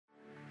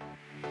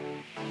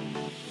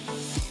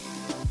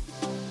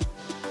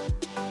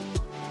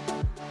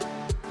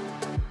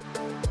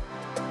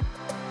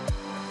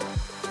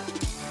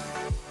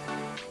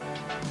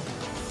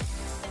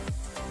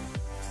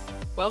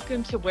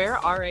Welcome to Where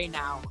RA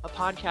Now, a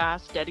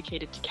podcast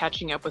dedicated to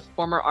catching up with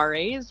former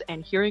RAs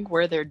and hearing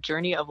where their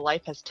journey of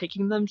life has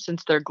taken them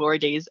since their glory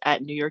days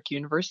at New York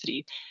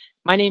University.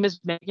 My name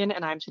is Megan,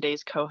 and I'm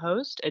today's co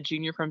host, a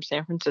junior from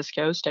San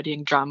Francisco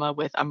studying drama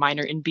with a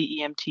minor in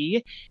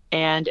BEMT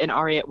and an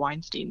RA at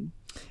Weinstein.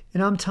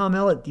 And I'm Tom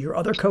Ellett, your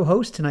other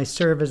co-host, and I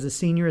serve as the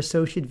Senior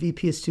Associate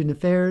VP of Student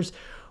Affairs.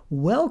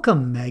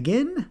 Welcome,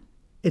 Megan.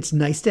 It's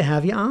nice to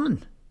have you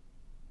on.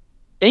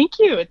 Thank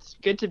you. It's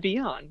good to be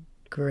on.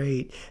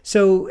 Great.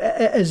 So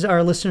as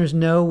our listeners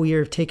know, we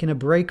are taking a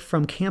break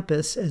from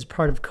campus as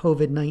part of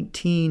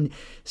COVID-19.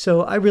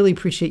 So I really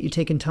appreciate you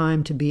taking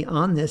time to be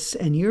on this.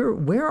 And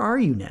where are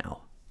you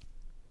now?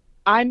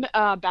 I'm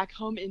back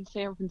home in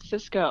San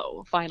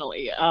Francisco,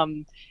 finally.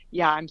 I'm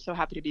so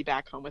happy to be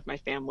back home with my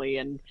family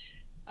and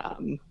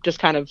just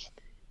kind of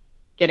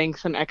getting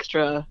some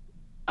extra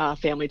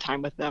family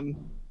time with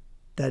them.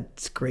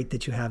 That's great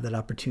that you have that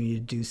opportunity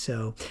to do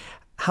so.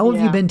 How have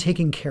you been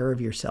taking care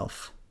of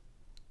yourself?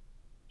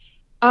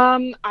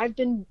 I've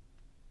been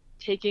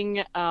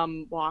taking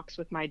walks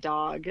with my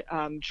dog,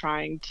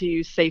 trying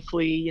to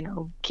safely,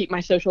 keep my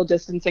social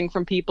distancing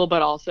from people,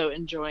 but also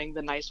enjoying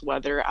the nice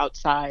weather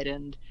outside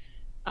and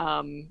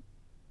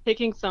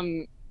taking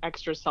some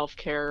extra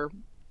self-care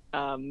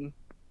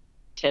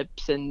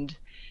tips and,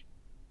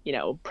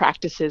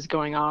 practices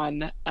going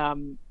on.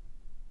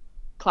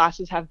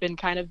 Classes have been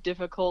kind of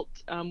difficult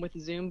with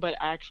Zoom, but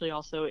I actually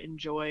also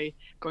enjoy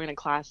going to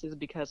classes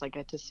because I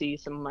get to see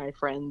some of my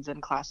friends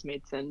and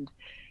classmates. And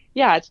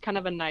yeah, it's kind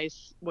of a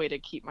nice way to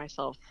keep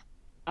myself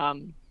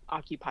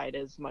occupied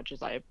as much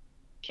as I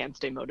can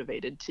stay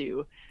motivated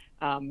to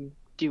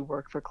do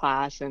work for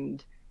class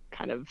and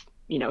kind of,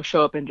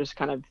 show up and just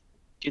kind of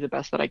do the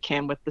best that I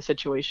can with the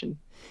situation.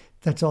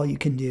 That's all you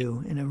can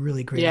do, and a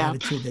really great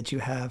attitude that you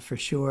have for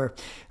sure.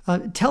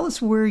 Tell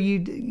us where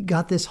you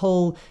got this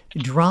whole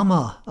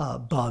drama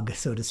bug,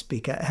 so to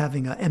speak,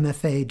 having a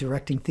MFA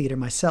directing theater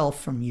myself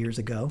from years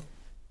ago.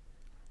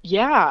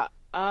 Yeah.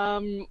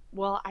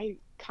 Well, I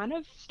kind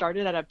of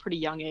started at a pretty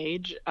young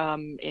age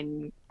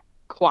in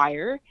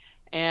choir,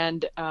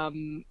 and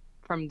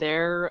from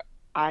there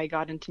I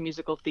got into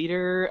musical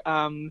theater,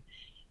 and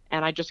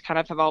I just kind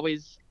of have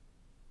always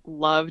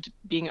loved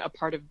being a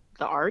part of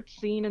the art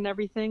scene and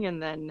everything.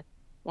 And then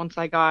once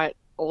I got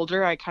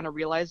older, I kind of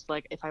realized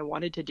like if I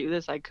wanted to do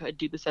this, I could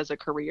do this as a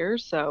career.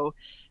 So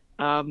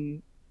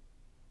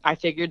I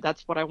figured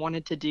that's what I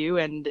wanted to do.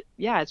 And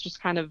yeah, it's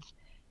just kind of,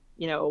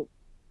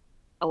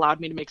 allowed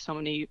me to make so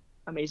many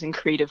amazing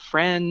creative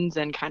friends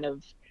and kind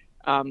of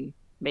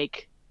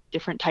make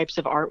different types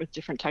of art with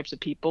different types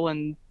of people.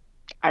 And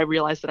I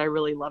realized that I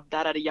really loved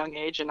that at a young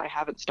age, and I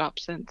haven't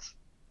stopped since.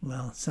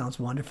 Well, sounds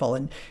wonderful.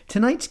 And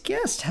tonight's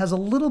guest has a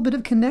little bit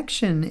of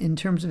connection in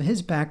terms of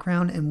his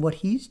background and what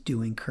he's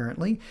doing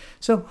currently.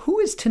 So who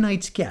is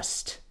tonight's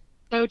guest?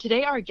 So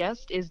today our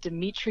guest is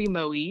Dimitri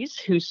Moise,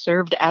 who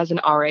served as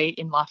an RA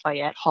in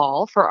Lafayette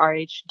Hall for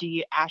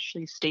RHD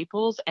Ashley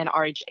Staples and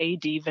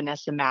RHAD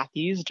Vanessa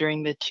Matthews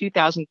during the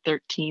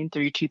 2013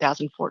 through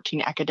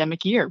 2014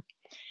 academic year.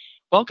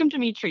 Welcome,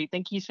 Dimitri.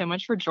 Thank you so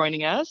much for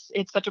joining us.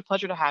 It's such a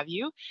pleasure to have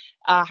you.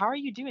 How are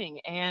you doing,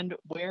 and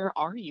where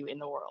are you in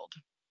the world?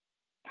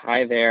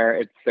 Hi there.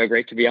 It's so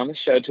great to be on the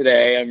show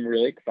today. I'm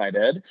really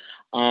excited.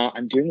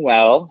 I'm doing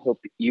well.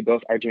 Hope you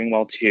both are doing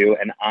well too.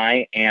 And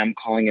I am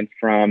calling in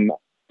from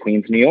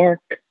Queens, New York.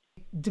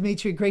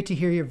 Dimitri, great to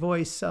hear your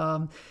voice.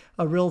 A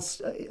real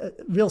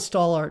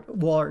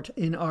stalwart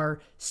in our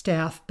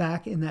staff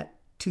back in that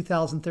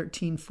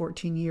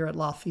 2013-14 year at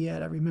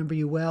Lafayette. I remember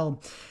you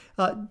well.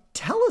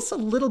 Tell us a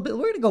little bit.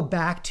 We're going to go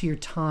back to your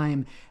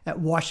time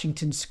at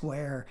Washington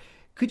Square.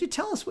 Could you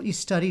tell us what you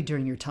studied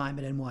during your time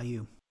at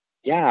NYU?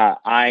 Yeah,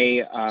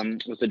 I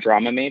was a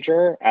drama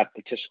major at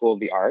the Tisch School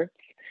of the Arts,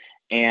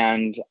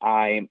 and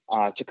I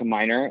took a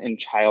minor in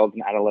child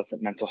and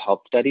adolescent mental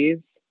health studies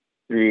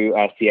through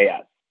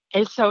CAS.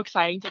 It's so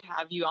exciting to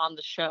have you on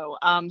the show.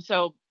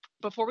 So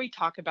before we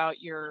talk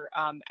about your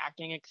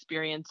acting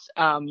experience,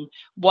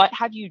 what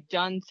have you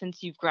done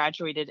since you've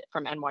graduated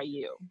from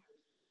NYU?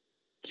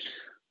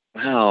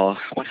 Well,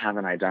 what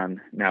haven't I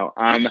done? No,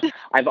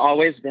 I've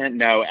always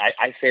been,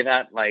 I say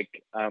that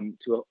like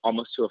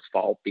almost to a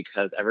fault,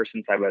 because ever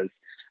since I was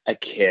a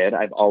kid,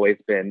 I've always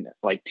been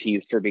like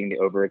teased for being the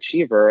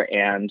overachiever,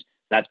 and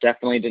that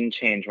definitely didn't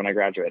change when I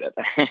graduated.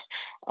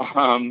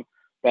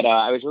 But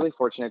I was really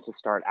fortunate to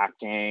start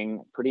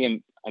acting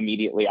pretty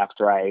immediately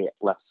after I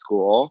left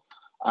school.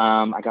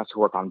 I got to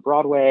work on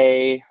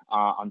Broadway,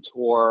 on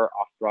tour,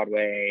 off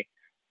Broadway.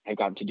 I've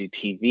gotten to do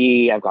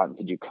TV. I've gotten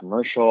to do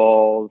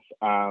commercials.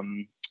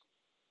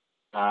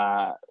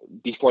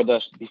 Before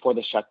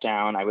the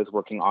shutdown, I was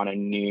working on a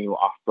new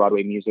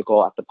off-Broadway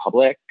musical at the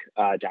Public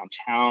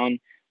downtown,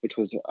 which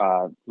was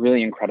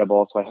really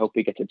incredible. So I hope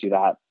we get to do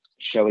that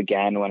show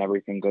again when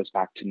everything goes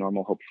back to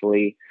normal,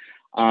 hopefully.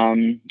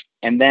 And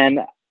then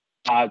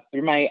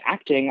through my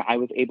acting, I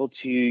was able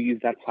to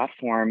use that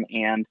platform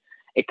and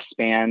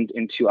expand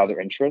into other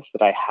interests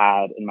that I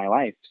had in my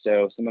life.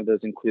 So some of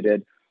those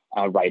included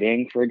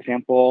writing, for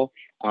example.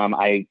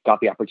 I got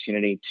the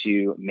opportunity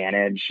to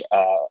manage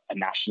a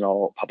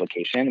national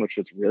publication, which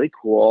was really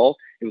cool.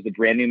 It was a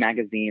brand new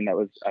magazine that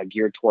was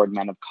geared toward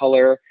men of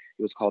color.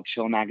 It was called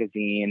Chill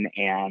Magazine.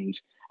 And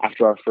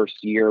after our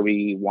first year,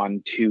 we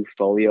won 2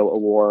 Folio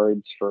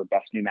Awards for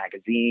Best New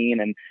Magazine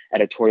and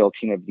Editorial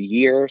Team of the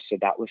Year. So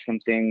that was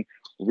something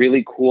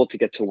really cool to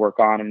get to work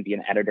on and be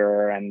an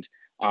editor and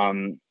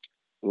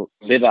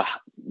live a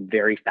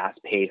very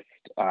fast-paced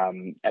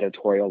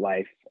editorial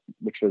life,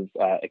 which was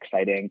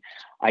exciting.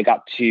 I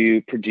got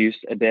to produce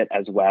a bit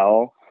as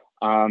well.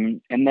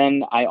 And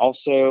then I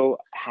also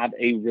have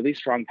a really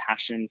strong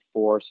passion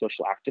for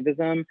social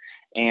activism,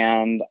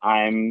 and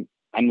I'm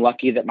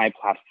lucky that my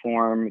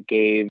platform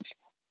gave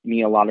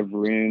me a lot of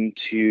room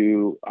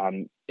to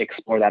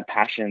explore that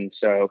passion.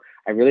 So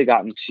I really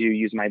gotten to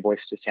use my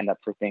voice to stand up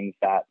for things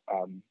that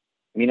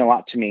mean a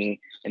lot to me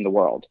in the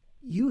world.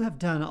 You have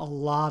done a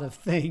lot of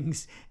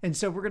things. And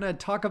so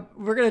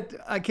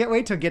I can't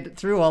wait to get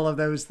through all of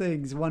those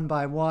things one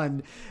by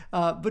one.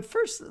 But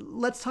first,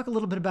 let's talk a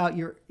little bit about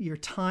your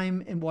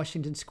time in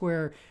Washington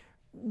Square.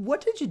 What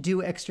did you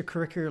do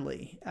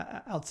extracurricularly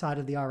outside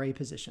of the RA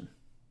position?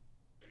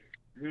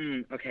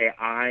 Okay,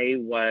 I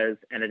was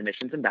an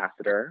admissions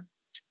ambassador.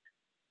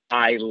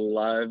 I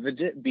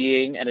loved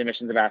being an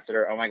admissions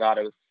ambassador. Oh my God,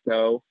 it was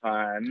so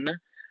fun.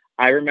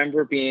 I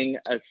remember being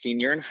a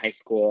senior in high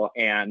school,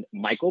 and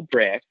Michael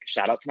Brick,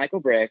 shout out to Michael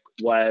Brick,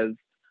 was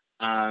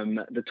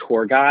the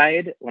tour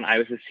guide when I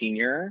was a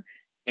senior.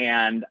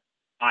 And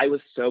I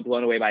was so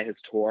blown away by his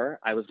tour.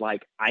 I was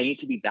like, I need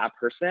to be that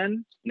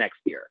person next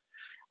year.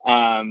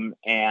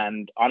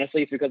 And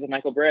honestly, it's because of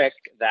Michael Brick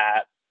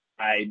that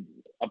I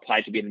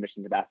applied to be an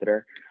admissions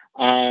ambassador.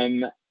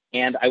 And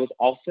I was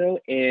also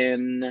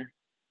in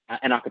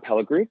an a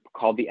cappella group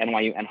called the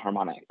NYU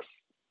Enharmonics.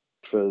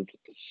 It was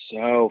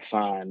so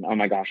fun. Oh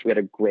my gosh, I had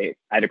a great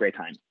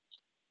time.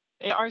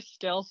 They are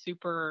still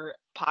super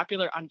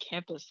popular on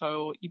campus,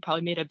 so you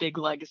probably made a big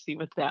legacy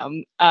with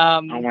them.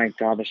 Oh my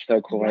God, they're so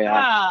cool.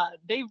 Yeah,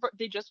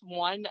 they just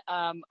won,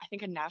 I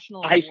think, a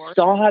national I award.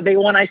 saw they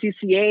won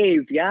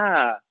ICCAs.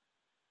 Yeah.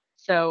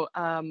 So,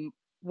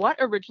 what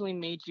originally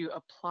made you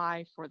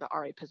apply for the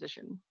RA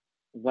position?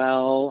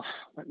 Well,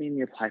 what made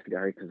me apply for the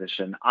RA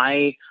position?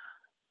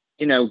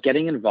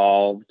 Getting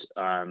involved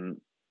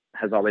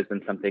has always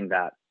been something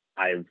that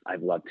I've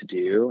loved to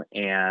do.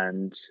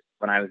 And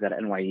when I was at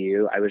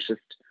NYU, I was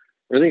just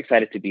really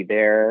excited to be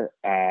there.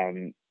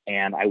 And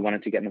I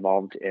wanted to get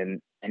involved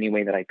in any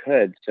way that I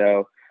could.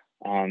 So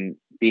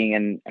being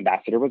an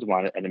ambassador was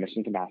one, an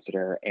admissions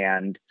ambassador.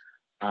 And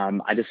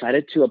I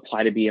decided to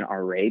apply to be an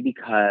RA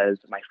because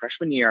my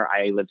freshman year,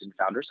 I lived in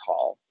Founders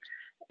Hall,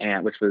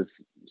 which was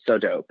so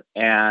dope.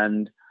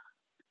 And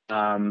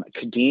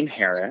Kadeem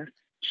Harris,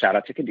 shout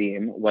out to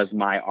Kadeem, was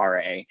my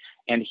RA.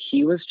 And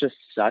he was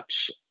such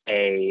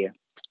a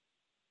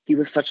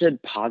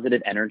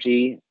positive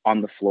energy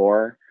on the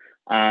floor.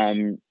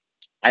 I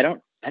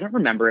don't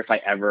remember if I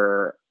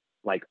ever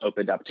like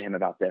opened up to him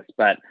about this,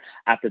 but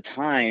at the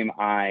time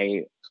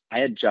I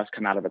had just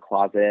come out of the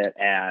closet,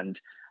 and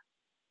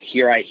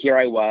here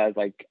I was,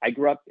 like, I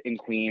grew up in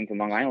Queens and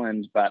Long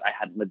Island, but I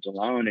hadn't lived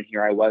alone, and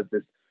here I was,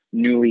 this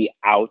newly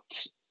out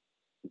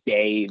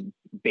gay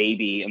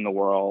baby in the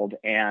world.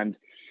 And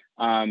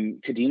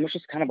Kadeem was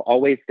just kind of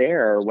always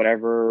there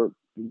whenever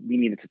we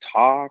needed to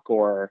talk,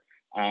 or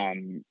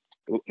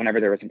whenever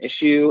there was an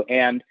issue.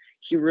 And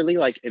he really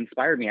like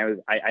inspired me.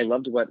 I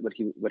loved what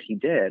he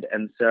did.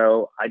 And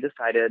so I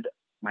decided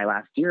my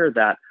last year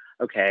that,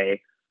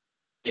 okay,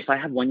 if I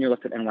had 1 year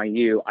left at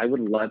NYU, I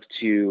would love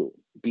to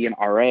be an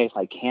RA if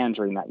I can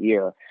during that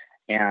year.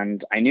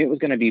 And I knew it was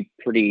going to be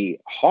pretty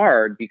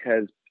hard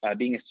because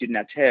being a student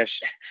at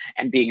Tisch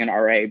and being an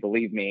RA,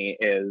 believe me,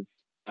 is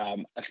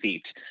a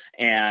feat.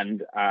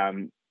 And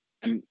I'm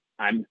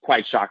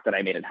quite shocked that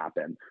I made it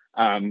happen.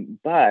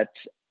 But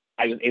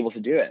I was able to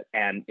do it.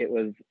 And it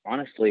was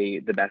honestly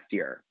the best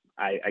year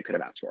I could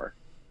have asked for.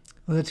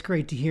 Well, that's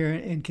great to hear.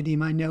 And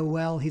Kadeem, I know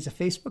well. He's a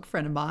Facebook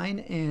friend of mine,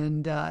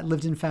 and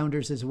lived in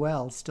Founders as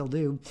well, still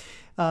do.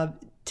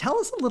 Tell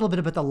us a little bit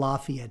about the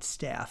Lafayette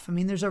staff. I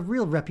mean, there's a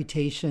real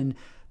reputation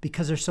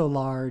because they're so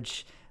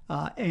large,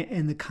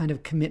 and the kind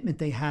of commitment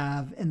they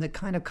have and the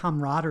kind of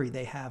camaraderie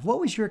they have. What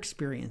was your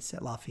experience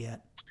at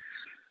Lafayette?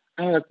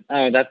 Oh,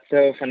 that's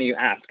so funny you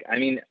ask. I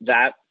mean,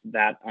 that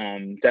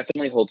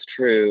definitely holds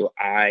true.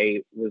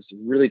 I was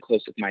really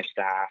close with my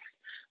staff.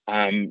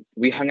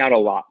 We hung out a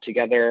lot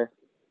together.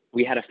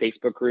 We had a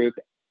Facebook group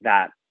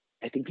that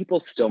I think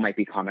people still might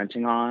be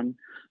commenting on.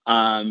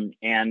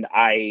 And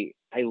I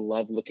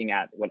love looking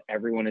at what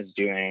everyone is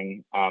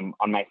doing on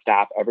my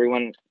staff.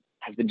 Everyone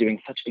has been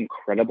doing such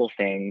incredible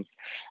things.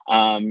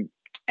 And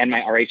my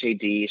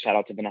RHAD, shout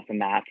out to Vanessa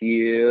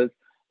Matthews,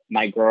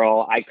 my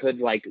girl. I could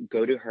like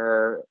go to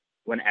her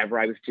whenever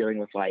I was dealing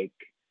with like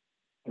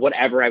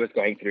whatever I was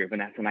going through.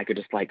 Vanessa and I could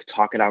just like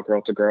talk it out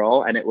girl to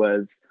girl. And it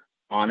was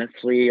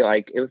honestly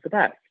like, it was the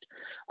best.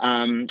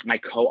 My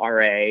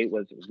co-RA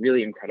was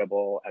really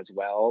incredible as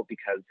well,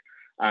 because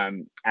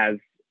as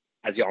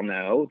y'all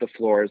know, the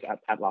floors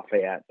at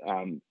Lafayette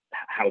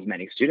house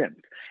many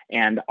students.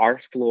 And our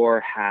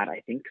floor had,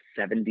 I think,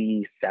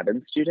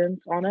 77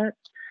 students on it.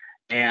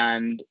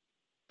 And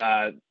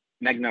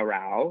Meghna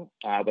Rao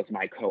was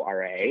my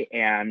co-RA,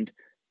 and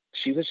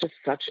she was just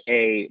such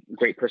a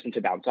great person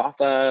to bounce off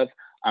of.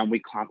 We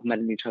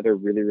complimented each other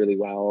really, really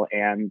well,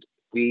 and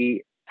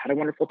we had a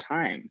wonderful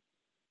time.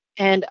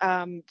 And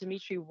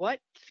Dimitri, what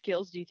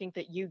skills do you think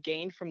that you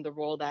gained from the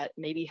role that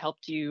maybe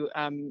helped you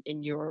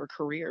in your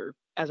career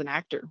as an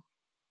actor?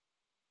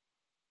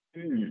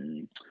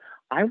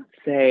 I would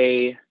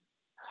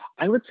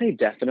say,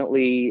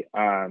 definitely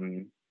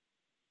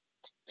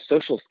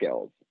social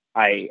skills.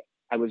 I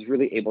was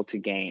really able to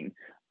gain.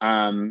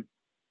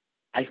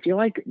 I feel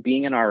like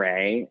being an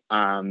RA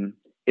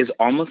is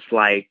almost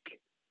like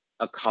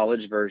a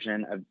college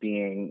version of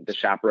being the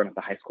chaperone at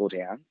the high school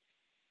dance,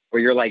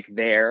 where you're like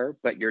there,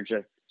 but you're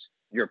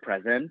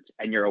present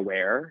and you're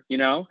aware, you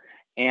know?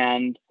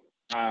 And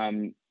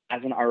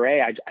as an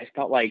RA, I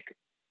felt like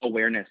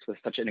awareness was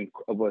such an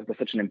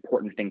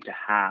important thing to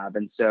have.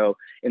 And so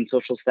in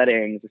social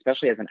settings,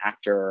 especially as an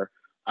actor,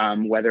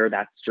 whether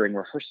that's during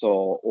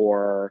rehearsal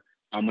or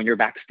when you're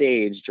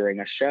backstage during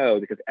a show,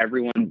 because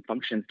everyone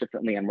functions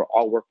differently and we're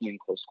all working in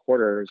close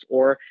quarters,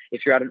 or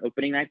if you're at an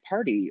opening night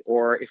party,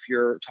 or if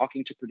you're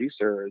talking to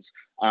producers,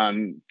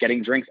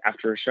 getting drinks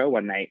after a show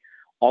one night,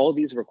 all of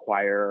these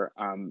require,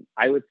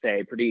 I would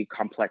say, pretty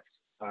complex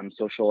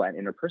social and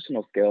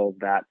interpersonal skills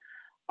that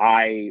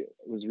I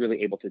was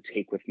really able to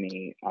take with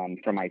me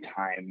from my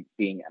time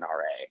being an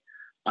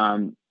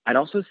RA. I'd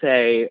also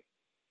say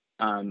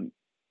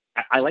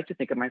I like to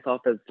think of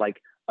myself as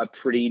like a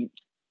pretty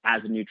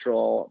as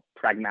neutral,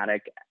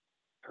 pragmatic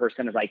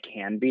person as I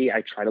can be.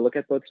 I try to look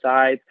at both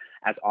sides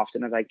as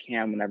often as I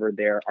can whenever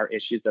there are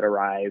issues that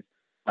arise,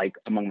 like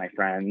among my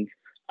friends.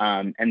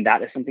 And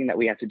that is something that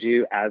we have to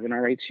do as an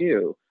RA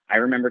too. I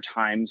remember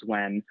times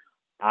when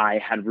I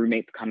had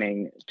roommates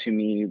coming to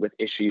me with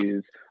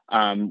issues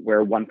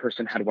where one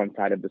person had one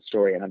side of the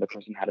story, another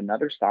person had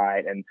another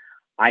side. And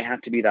I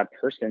had to be that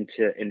person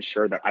to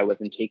ensure that I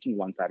wasn't taking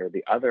one side or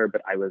the other,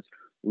 but I was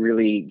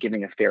really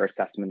giving a fair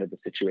assessment of the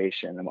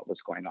situation and what was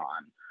going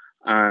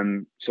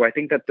on. So I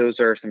think that those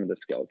are some of the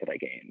skills that I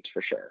gained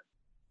for sure.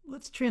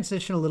 Let's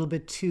transition a little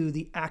bit to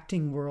the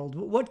acting world.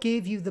 What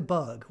gave you the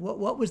bug?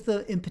 What was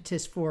the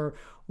impetus for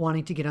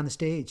wanting to get on the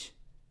stage?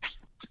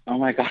 Oh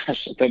my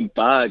gosh, the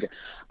bug.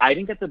 I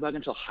didn't get the bug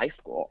until high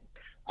school.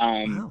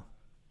 Wow.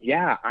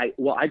 Yeah,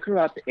 I grew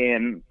up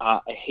in a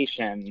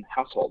Haitian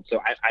household.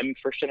 So I'm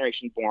first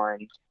generation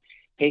born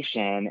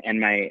Haitian, and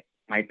my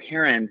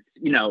parents,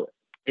 you know,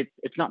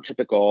 it's not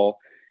typical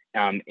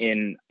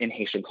in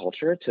Haitian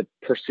culture to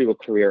pursue a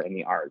career in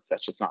the arts.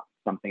 That's just not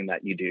something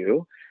that you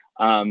do.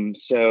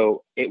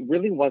 So it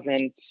really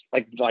wasn't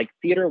like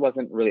theater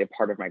wasn't really a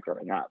part of my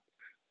growing up.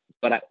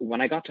 But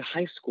when I got to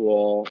high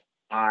school,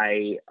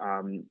 I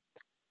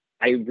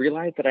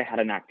realized that I had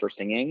a knack for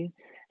singing,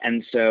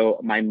 and so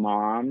my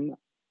mom,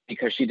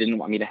 because she didn't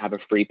want me to have a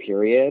free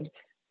period,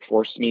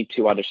 forced me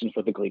to audition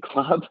for the Glee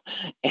Club.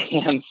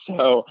 And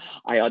so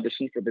I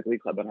auditioned for the Glee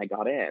Club and I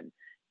got in.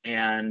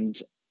 And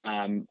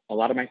a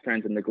lot of my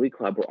friends in the Glee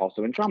Club were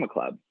also in drama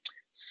club.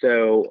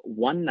 So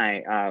one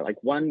night,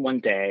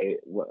 one day,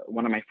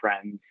 one of my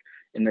friends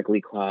in the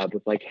Glee Club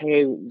was like,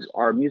 "Hey,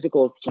 our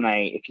musical is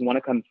tonight. If you want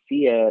to come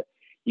see it,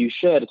 you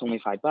should. It's only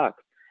 $5."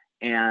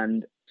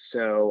 And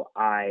so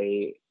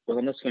I was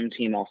on the swim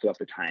team also at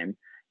the time,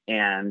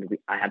 and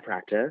I had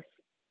practice.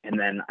 And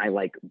then I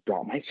like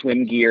brought my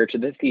swim gear to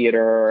the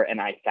theater,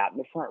 and I sat in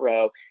the front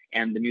row,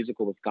 and the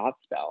musical was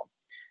Godspell.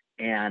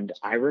 And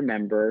I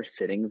remember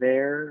sitting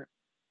there.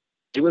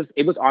 It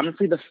was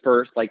honestly the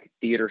first like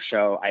theater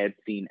show I had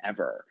seen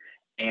ever,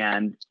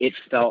 and it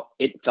felt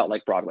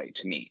like Broadway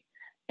to me.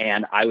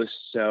 And I was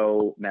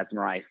so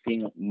mesmerized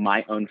seeing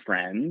my own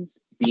friends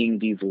being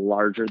these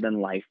larger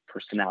than life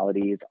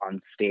personalities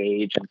on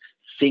stage and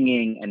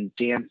singing and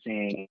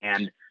dancing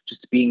and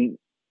just being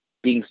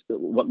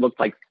what looked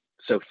like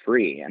so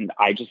free. And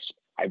I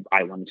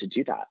wanted to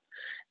do that.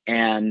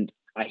 And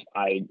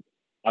I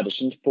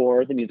auditioned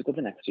for the musical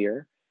the next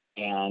year,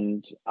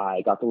 and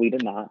I got the lead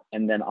in that.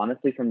 And then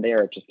honestly, from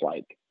there,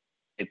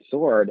 it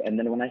soared. And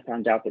then when I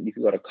found out that you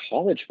could go to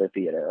college for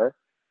theater,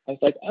 I was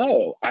like,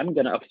 oh, I'm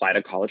going to apply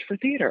to college for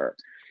theater.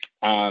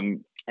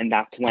 And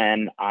that's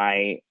when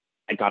I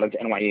got into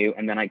NYU,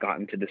 and then I got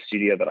into the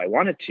studio that I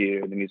wanted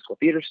to, the musical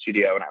theater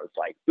studio. And I was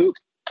like, oop,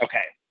 okay,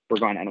 we're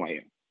going to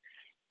NYU.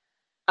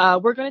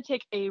 We're going to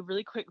take a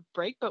really quick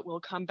break, but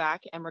we'll come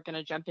back and we're going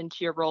to jump into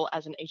your role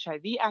as an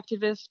HIV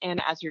activist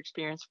and as your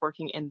experience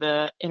working in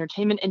the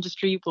entertainment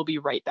industry. We'll be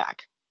right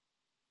back.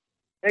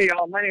 Hey,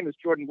 y'all. My name is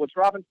Jordan Woods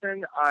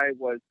Robinson. I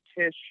was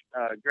Tish,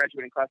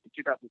 graduating class of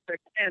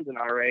 2006, and an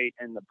RA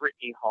in the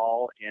Brittany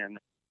Hall in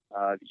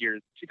the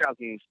years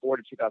 2004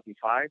 to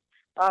 2005.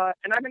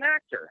 And I'm an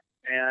actor,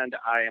 and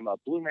I am a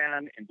Blue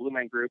Man in Blue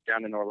Man Group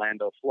down in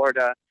Orlando,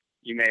 Florida.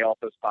 You may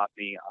also spot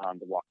me on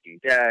The Walking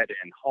Dead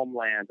and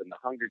Homeland and The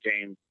Hunger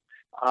Games.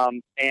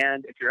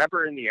 And if you're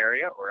ever in the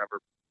area or ever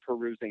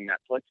perusing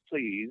Netflix,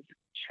 please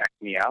check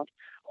me out.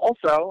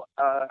 Also,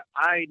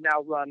 I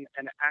now run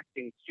an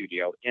acting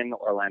studio in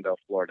Orlando,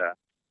 Florida,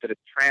 that is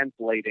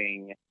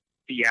translating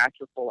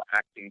theatrical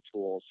acting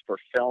tools for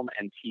film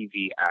and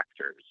TV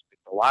actors.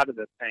 It's a lot of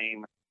the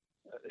same.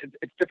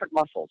 It's different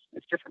muscles.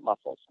 It's different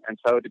muscles. And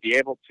so to be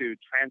able to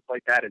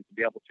translate that and to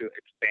be able to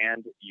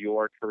expand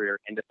your career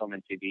into film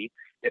and TV,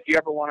 if you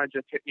ever want to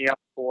just hit me up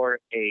for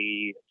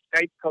a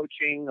Skype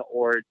coaching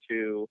or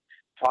to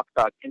talk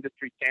about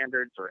industry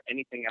standards or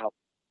anything else,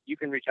 you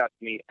can reach out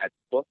to me at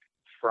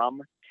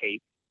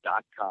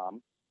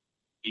bookfromtape.com,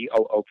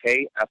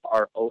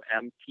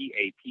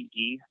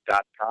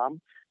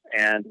 bookfromtape.com,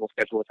 and we'll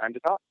schedule a time to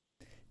talk.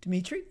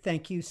 Dimitri,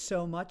 thank you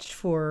so much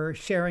for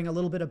sharing a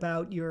little bit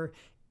about your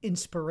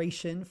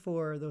inspiration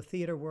for the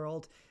theater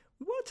world.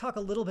 We want to talk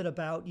a little bit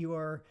about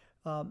your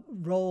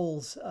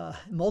roles,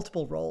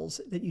 multiple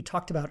roles that you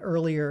talked about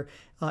earlier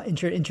in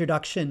your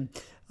introduction.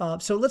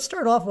 So let's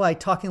start off by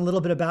talking a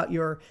little bit about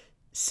your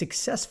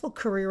successful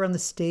career on the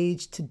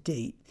stage to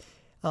date.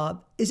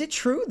 Is it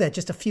true that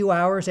just a few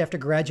hours after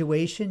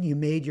graduation, you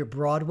made your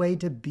Broadway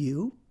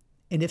debut?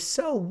 And if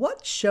so,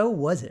 what show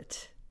was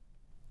it?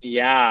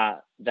 Yeah,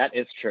 that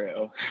is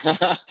true.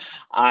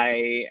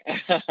 I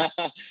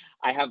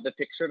I have the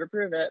picture to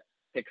prove it.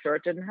 Picture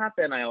it didn't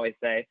happen, I always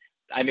say.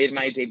 I made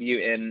my debut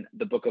in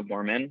the Book of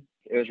Mormon.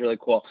 It was really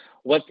cool.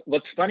 What's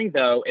funny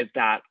though is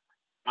that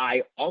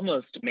I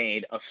almost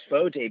made a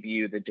faux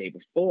debut the day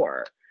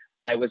before.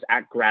 I was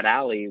at Grad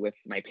Alley with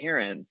my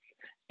parents,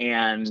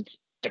 and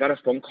I got a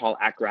phone call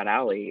at Grad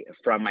Alley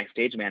from my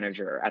stage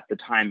manager at the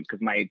time because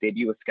my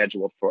debut was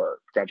scheduled for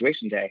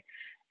graduation day.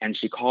 And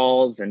she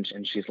calls and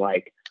she's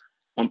like,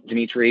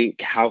 Dimitri,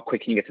 how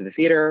quick can you get to the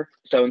theater?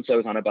 So-and-so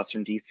is on a bus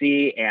from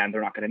DC and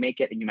they're not going to make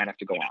it and you might have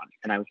to go on.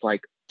 And I was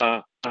like,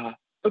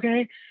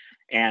 okay.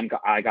 And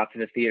I got to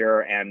the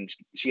theater and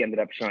she ended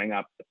up showing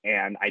up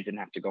and I didn't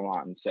have to go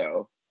on.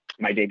 So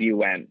my debut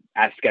went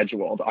as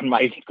scheduled on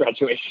my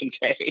graduation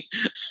day.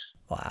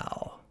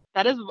 Wow.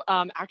 That is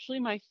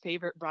actually my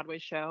favorite Broadway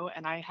show,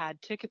 and I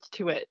had tickets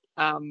to it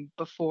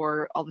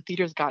before all the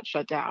theaters got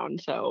shut down.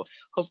 So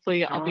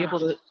hopefully I'll be able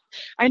to.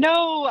 I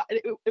know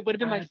it would have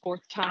been my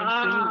fourth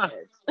time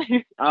seeing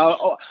it.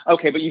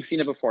 Okay, but you've seen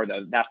it before,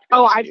 though. That's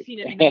I've seen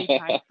it many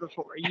times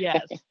before.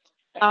 Yes.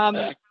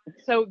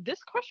 So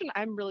this question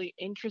I'm really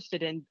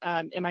interested in.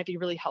 It might be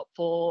really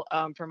helpful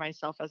for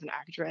myself as an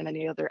actor and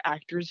any other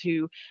actors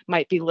who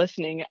might be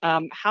listening.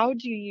 How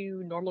do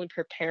you normally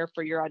prepare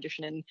for your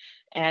audition,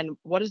 and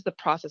what is the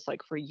process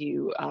like for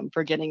you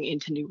for getting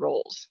into new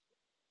roles?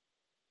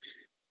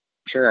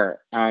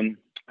 Sure.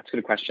 That's a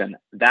good question.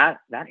 That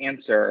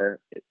answer,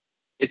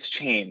 it's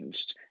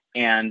changed.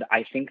 And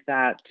I think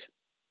that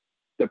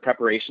the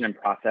preparation and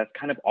process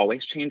kind of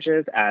always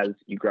changes as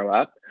you grow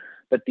up.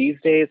 But these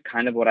days,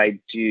 kind of what I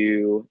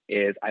do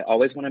is I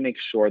always want to make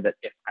sure that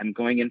if I'm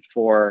going in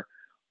for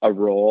a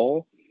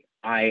role,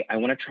 I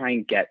want to try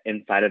and get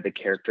inside of the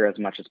character as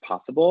much as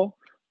possible.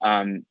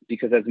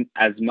 Because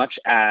as much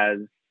as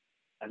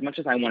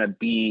I want to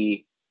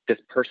be this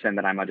person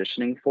that I'm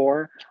auditioning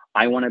for,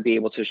 I want to be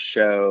able to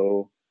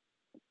show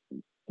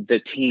the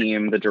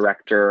team, the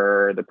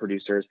director, the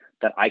producers,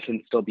 that I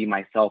can still be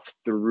myself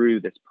through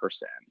this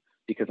person.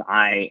 Because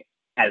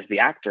as the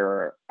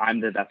actor,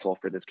 I'm the vessel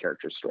for this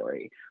character's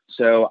story.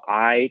 So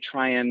I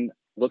try and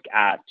look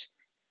at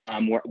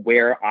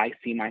where I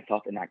see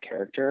myself in that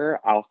character.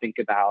 I'll think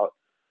about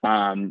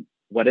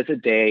what is a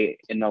day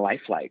in the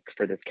life like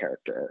for this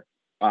character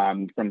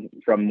from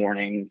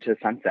morning to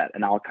sunset.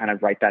 And I'll kind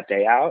of write that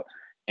day out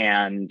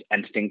and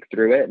think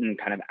through it and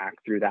kind of act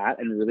through that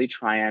and really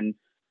try and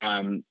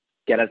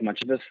get as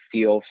much of a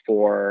feel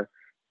for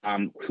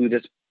who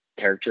this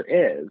character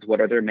is. What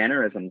are their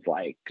mannerisms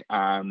like?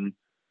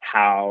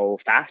 How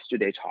fast do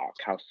they talk?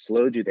 How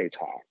slow do they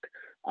talk?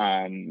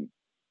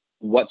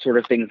 What sort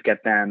of things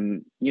get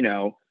them,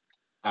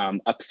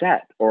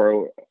 upset?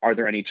 Or are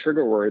there any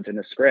trigger words in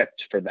the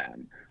script for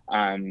them?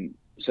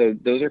 So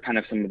those are kind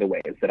of some of the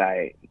ways that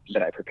I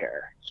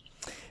prepare.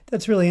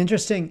 That's really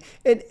interesting.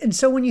 And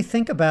so when you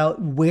think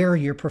about where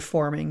you're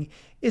performing,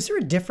 is there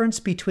a difference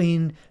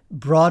between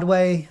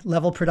Broadway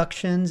level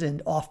productions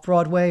and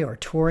off-Broadway or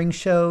touring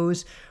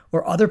shows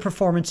or other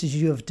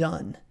performances you have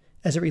done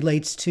as it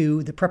relates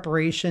to the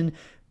preparation,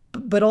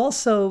 but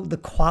also the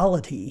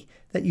quality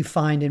that you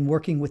find in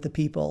working with the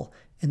people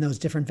in those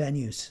different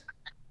venues?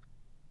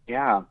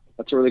 Yeah,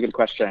 that's a really good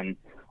question.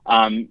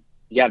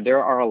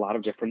 There are a lot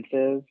of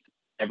differences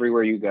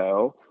everywhere you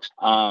go.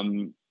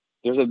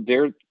 There's a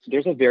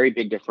very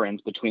big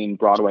difference between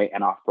Broadway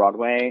and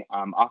off-Broadway.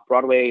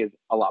 Off-Broadway is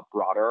a lot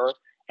broader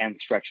and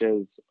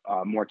stretches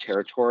more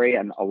territory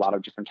and a lot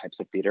of different types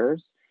of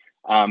theaters.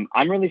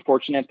 I'm really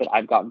fortunate that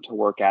I've gotten to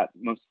work at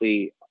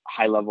mostly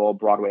high-level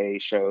Broadway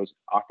shows,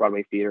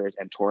 off-Broadway theaters,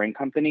 and touring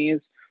companies.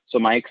 So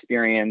my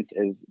experience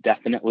is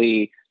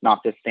definitely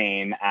not the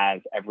same as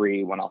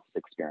everyone else's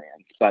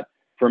experience. But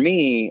for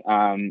me,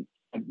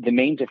 the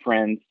main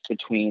difference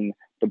between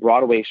the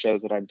Broadway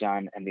shows that I've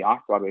done and the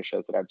off-Broadway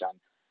shows that I've done,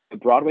 the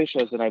Broadway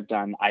shows that I've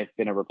done, I've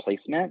been a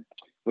replacement,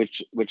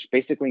 which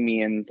basically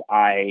means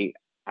I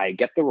I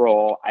get the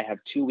role. I have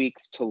 2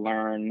 weeks to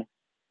learn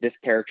this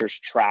character's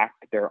track,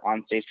 their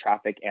onstage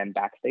traffic and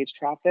backstage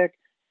traffic,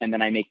 and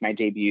then I make my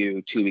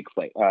debut 2 weeks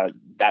late,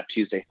 that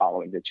Tuesday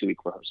following the 2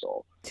 week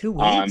rehearsal. 2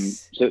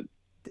 weeks? So,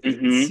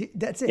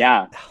 That's it?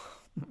 yeah,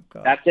 Oh,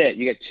 God. that's it.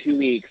 You get 2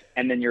 weeks,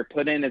 and then your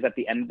put in is at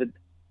the end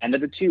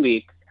of the 2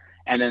 weeks,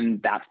 and then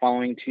that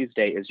following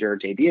Tuesday is your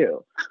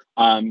debut.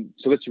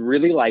 So it's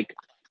really like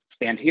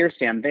stand here,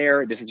 stand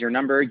there. This is your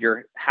number.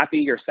 You're happy,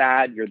 you're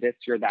sad, you're this,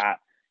 you're that,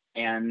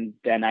 and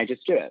then I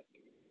just do it.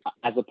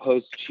 As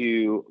opposed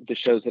to the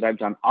shows that I've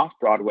done off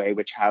Broadway,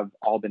 which have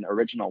all been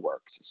original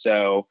works.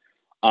 So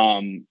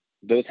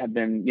those have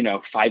been,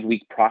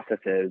 5-week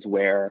processes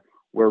where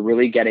we're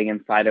really getting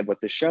inside of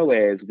what the show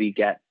is. We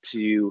get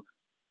to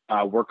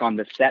work on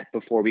the set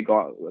before we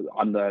go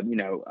on the,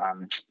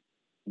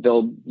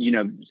 build,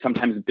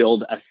 sometimes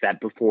build a set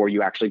before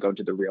you actually go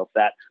to the real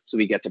set. So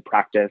we get to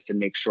practice and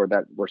make sure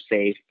that we're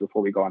safe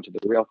before we go onto the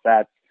real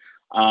set.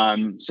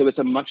 So it's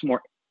a much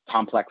more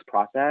complex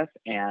process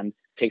and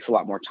takes a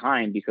lot more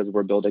time because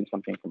we're building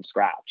something from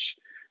scratch.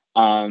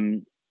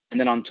 And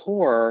then on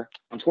tour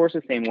is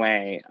the same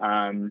way.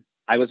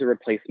 I was a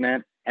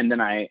replacement and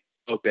then I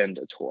opened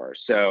a tour.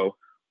 So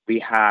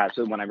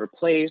when I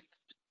replaced,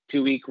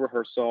 2-week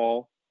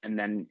rehearsal, and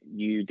then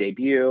you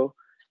debut.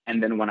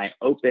 And then when I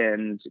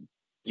opened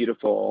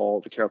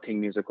Beautiful, the Carole King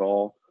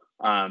musical,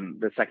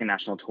 the second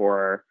national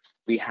tour,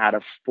 we had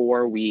a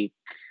 4-week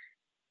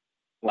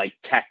like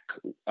tech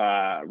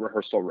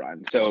rehearsal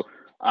run. So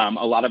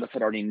a lot of us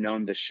had already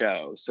known the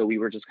show. So we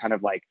were just kind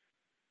of like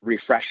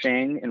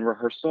refreshing in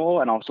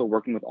rehearsal and also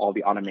working with all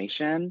the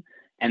automation.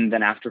 And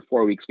then after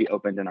 4 weeks, we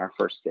opened in our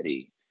first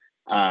city.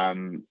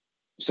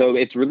 So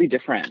it's really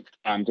different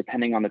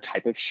depending on the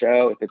type of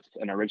show, if it's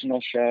an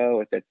original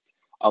show, if it's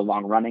a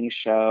long running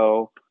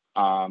show,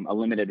 a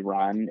limited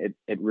run,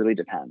 it really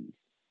depends.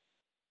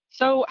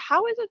 So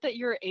how is it that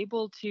you're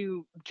able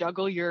to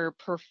juggle your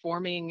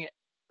performing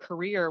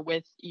career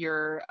with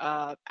your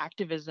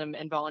activism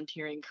and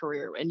volunteering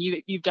career? And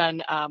you've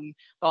done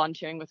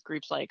volunteering with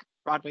groups like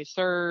Broadway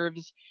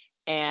Serves,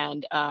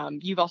 and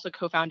you've also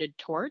co-founded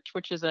Torch,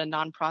 which is a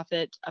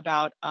nonprofit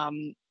about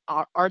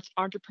arts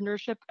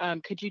entrepreneurship.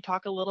 Could you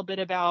talk a little bit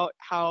about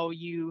how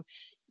you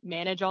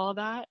manage all of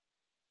that?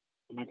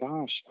 Oh my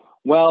gosh.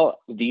 Well,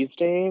 these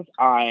days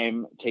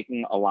I'm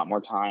taking a lot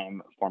more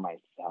time for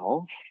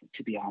myself,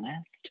 to be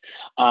honest.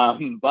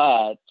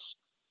 But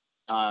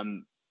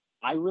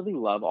I really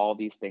love all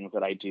these things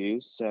that I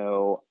do.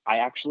 So I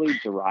actually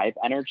derive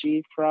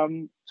energy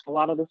from a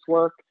lot of this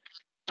work,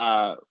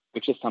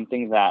 which is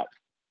something that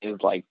is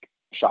like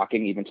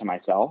shocking even to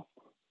myself.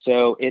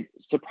 So it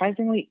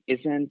surprisingly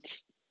isn't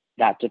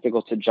that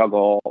difficult to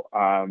juggle.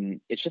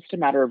 It's just a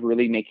matter of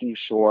really making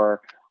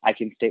sure I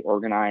can stay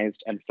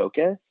organized and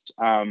focused.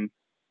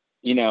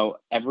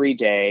 Every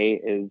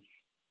day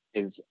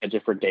is a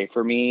different day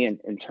for me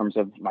in terms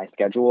of my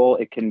schedule.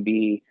 It can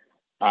be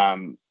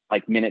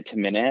like minute to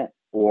minute,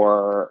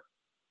 or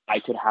I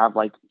could have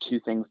like 2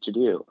 things to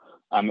do.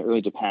 It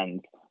really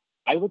depends.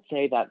 I would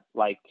say that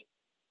like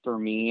for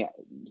me,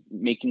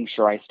 making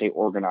sure I stay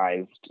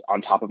organized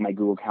on top of my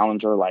Google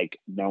Calendar, like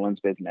no one's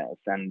business,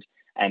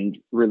 and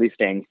really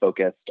staying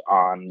focused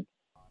on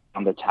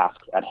the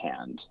tasks at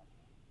hand.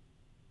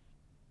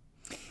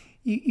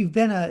 You've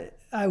been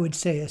I would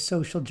say, a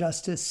social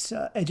justice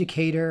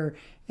educator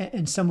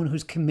and someone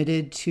who's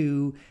committed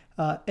to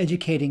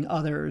educating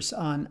others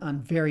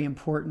on very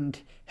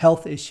important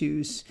health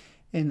issues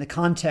in the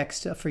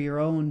context for your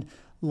own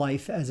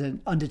life as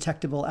an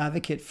undetectable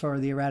advocate for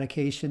the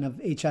eradication of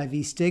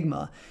HIV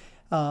stigma,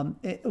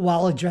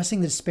 while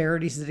addressing the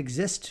disparities that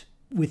exist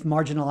with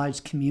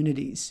marginalized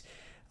communities.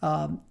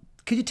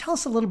 Could you tell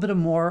us a little bit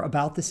more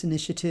about this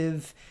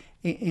initiative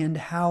and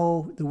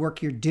how the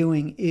work you're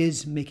doing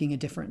is making a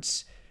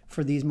difference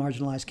for these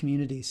marginalized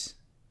communities?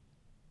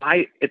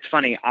 It's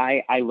funny.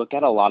 I look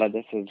at a lot of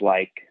this as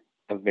like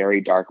a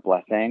very dark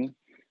blessing.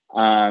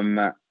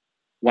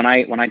 When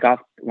I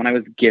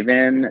was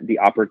given the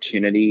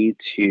opportunity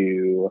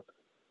to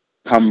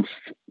come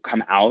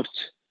out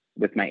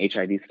with my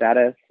HIV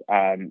status,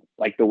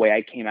 like the way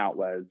I came out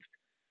was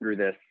through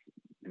this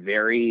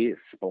very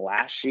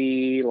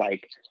splashy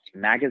like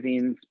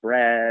magazine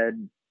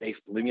spread. They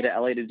flew me to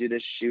LA to do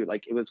this shoot.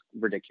 Like it was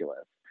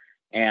ridiculous.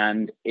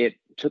 And it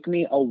took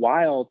me a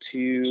while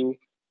to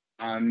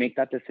make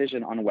that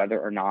decision on whether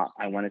or not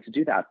I wanted to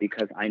do that,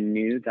 because I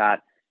knew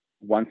that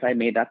once I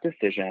made that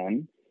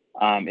decision,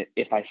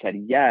 if I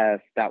said yes,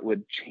 that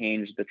would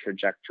change the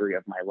trajectory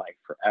of my life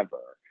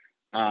forever.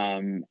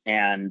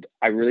 And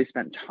I really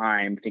spent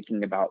time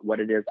thinking about what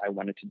it is I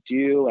wanted to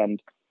do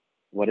and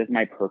what is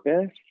my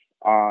purpose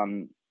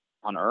on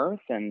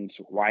Earth and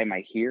why am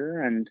I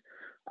here. And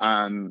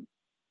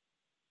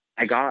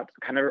I got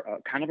kind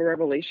of a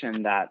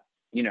revelation that,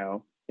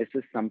 this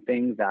is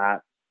something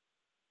that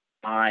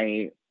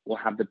I will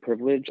have the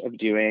privilege of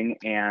doing,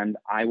 and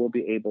I will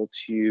be able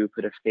to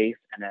put a face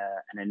and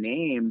a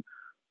name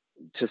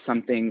to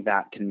something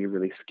that can be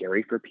really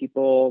scary for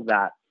people,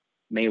 that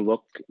may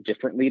look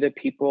differently to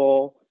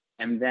people,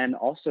 and then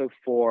also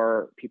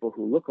for people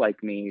who look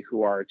like me,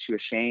 who are too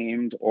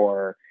ashamed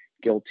or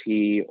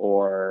guilty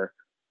or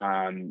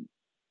don't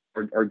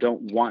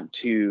want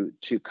to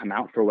come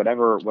out for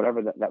whatever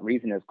that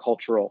reason is,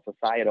 cultural,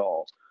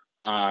 societal.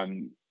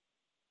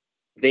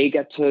 They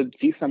get to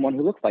see someone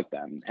who looks like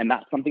them, and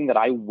that's something that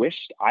I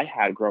wished I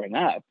had growing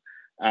up.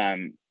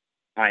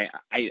 I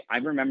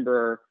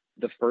remember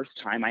the first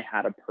time I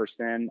had a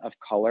person of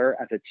color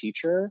as a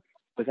teacher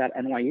was at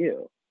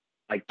NYU.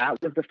 Like,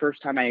 that was the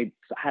first time I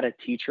had a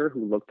teacher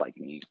who looked like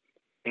me,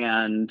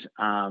 and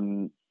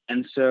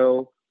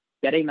so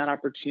getting that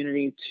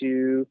opportunity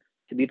to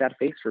be that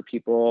face for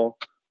people,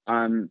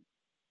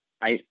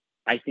 I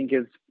think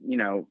is,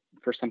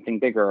 for something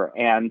bigger.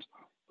 And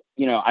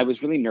I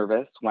was really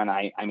nervous when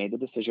I made the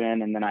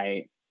decision, and then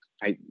I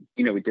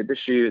we did the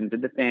shoot and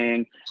did the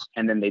thing,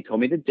 and then they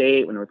told me the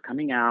date when it was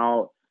coming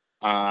out,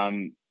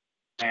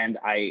 and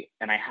I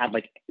had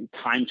like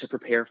time to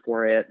prepare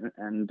for it,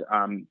 and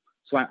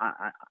so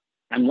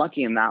I'm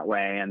lucky in that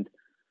way. And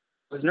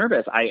I was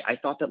nervous. I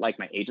thought that like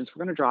my agents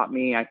were going to drop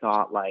me. I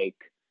thought like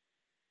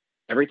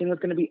everything was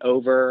going to be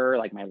over,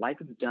 like my life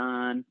was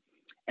done.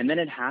 And then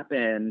it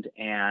happened,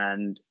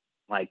 and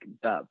like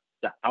the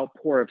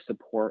outpour of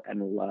support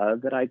and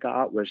love that I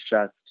got was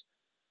just,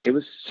 it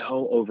was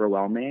so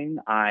overwhelming.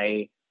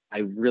 I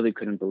really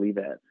couldn't believe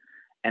it.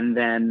 And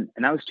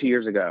that was 2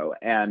 years ago.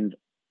 And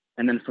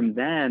then from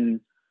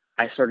then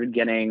I started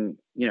getting,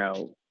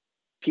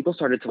 people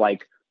started to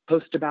like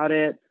post about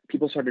it.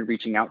 People started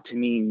reaching out to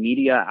me,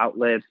 media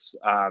outlets,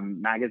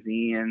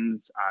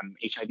 magazines,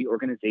 HIV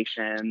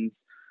organizations,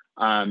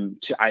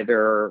 to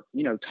either,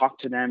 talk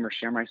to them or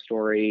share my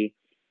story.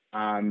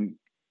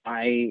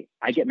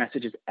 I get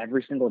messages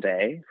every single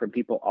day from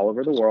people all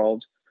over the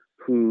world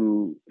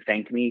who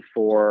thank me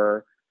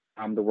for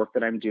the work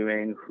that I'm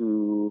doing,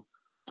 who,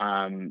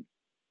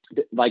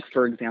 like,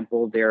 for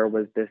example, there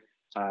was this,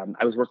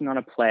 I was working on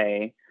a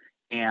play,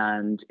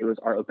 and it was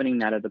our opening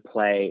night of the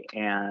play,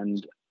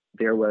 and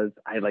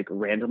I like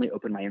randomly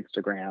opened my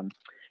Instagram,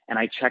 and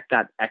I checked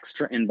that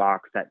extra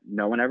inbox that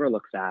no one ever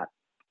looks at,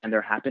 and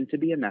there happened to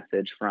be a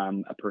message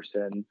from a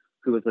person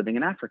who was living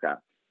in Africa.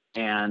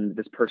 And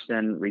this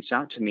person reached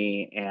out to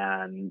me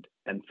and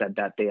said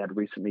that they had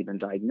recently been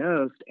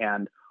diagnosed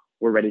and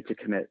were ready to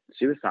commit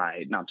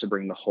suicide, not to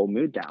bring the whole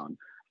mood down.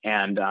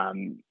 And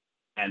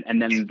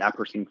then that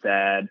person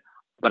said,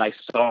 but I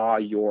saw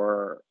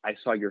your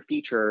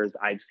features.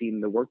 I've seen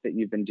the work that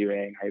you've been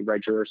doing. I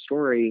read your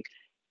story,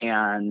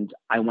 and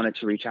I wanted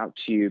to reach out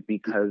to you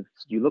because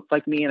you look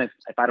like me. And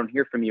if I don't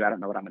hear from you, I don't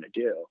know what I'm going to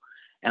do.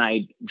 And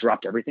I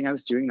dropped everything I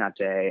was doing that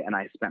day, and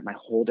I spent my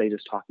whole day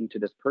just talking to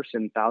this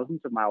person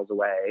thousands of miles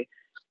away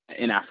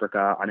in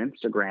Africa on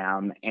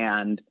Instagram.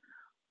 And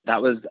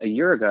that was a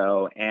year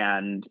ago.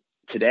 And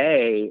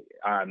today,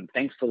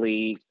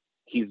 thankfully,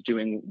 he's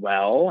doing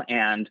well,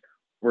 and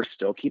we're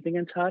still keeping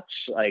in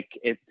touch. Like,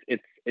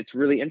 it's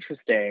really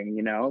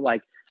interesting,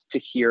 like, to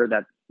hear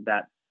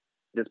that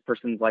this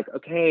person's like,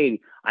 okay,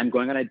 I'm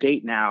going on a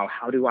date now.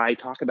 How do I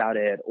talk about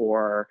it?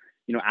 Or,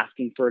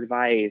 asking for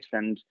advice.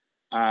 And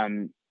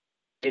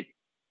it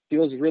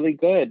feels really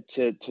good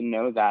to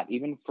know that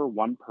even for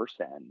one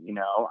person,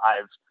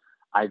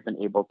 I've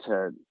been able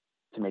to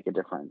make a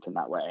difference in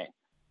that way.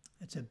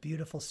 It's a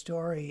beautiful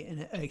story,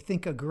 and I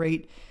think a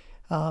great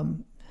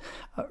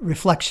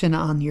reflection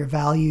on your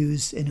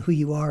values and who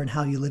you are and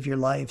how you live your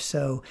life.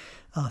 So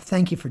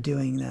thank you for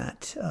doing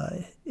that.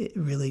 It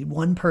really,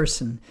 one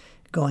person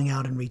going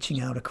out and reaching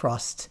out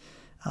across,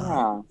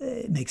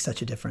 it makes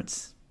such a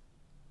difference.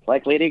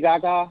 Like Lady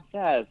Gaga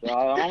says, it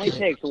only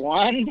takes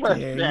one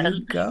person. There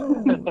you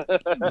go.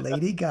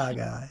 Lady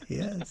Gaga,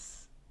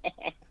 yes.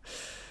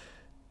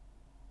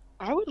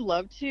 I would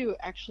love to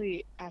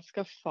actually ask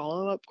a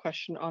follow-up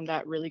question on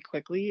that really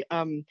quickly.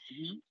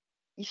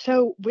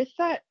 So with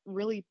that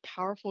really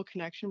powerful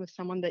connection with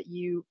someone that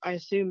you, I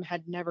assume,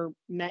 had never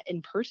met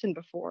in person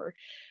before,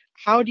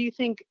 how do you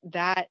think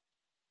that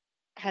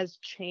has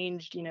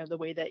changed, the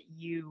way that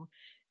you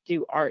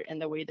do art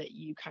and the way that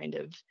you kind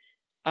of,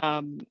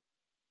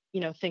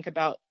 think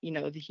about,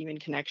 the human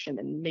connection?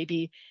 And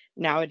maybe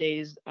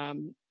nowadays,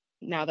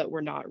 now that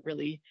we're not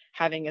really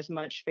having as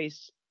much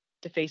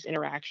face-to-face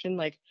interaction,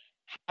 like,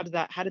 how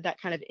did that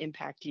kind of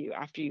impact you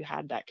after you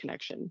had that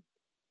connection?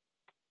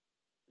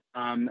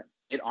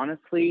 It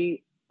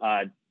honestly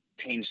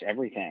changed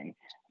everything.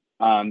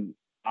 I'm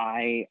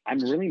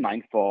really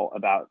mindful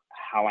about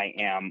how I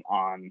am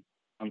on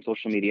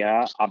social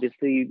media.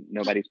 Obviously,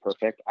 nobody's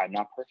perfect. I'm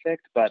not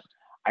perfect, but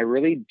I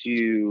really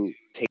do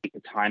take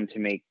the time to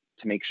make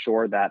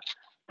sure that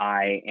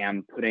I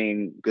am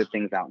putting good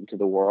things out into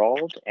the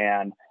world.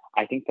 And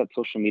I think that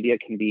social media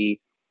can be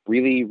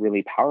really,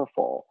 really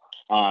powerful.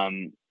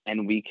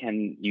 And we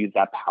can use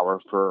that power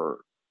for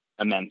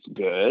immense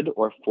good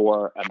or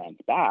for immense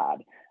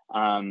bad.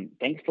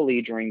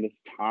 Thankfully, during this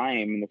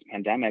time, this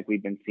pandemic,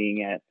 we've been seeing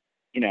it,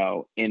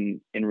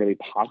 in really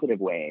positive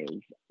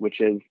ways,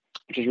 which is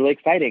really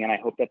exciting. And I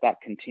hope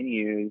that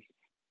continues,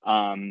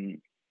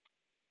 once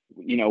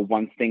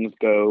things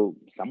go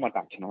somewhat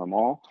back to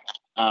normal.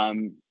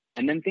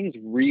 And then things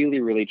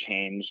really, really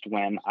changed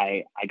when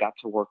I got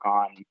to work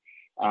on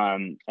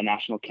a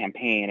national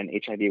campaign, an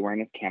HIV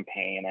awareness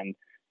campaign,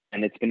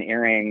 and it's been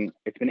airing,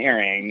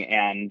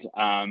 and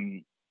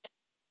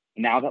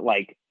now that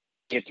like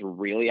it's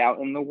really out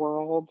in the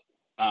world,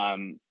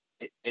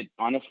 it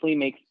honestly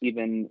makes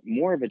even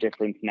more of a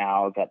difference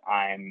now that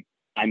I'm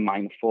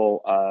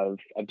mindful of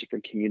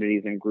different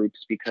communities and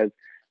groups, because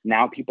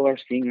now people are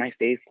seeing my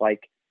face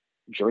like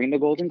during the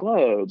Golden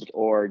Globes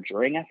or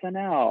during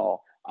SNL.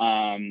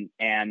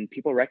 And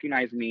people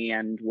recognize me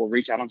and will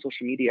reach out on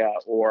social media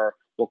or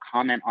will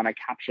comment on a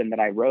caption that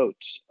I wrote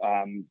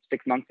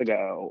 6 months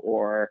ago,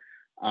 or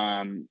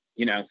so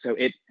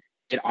it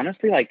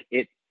honestly like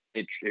it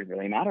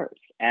really matters.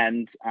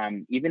 And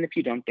even if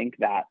you don't think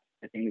that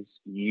the things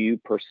you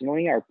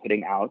personally are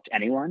putting out to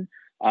anyone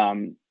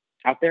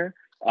out there,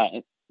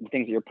 the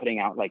things that you're putting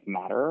out like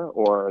matter,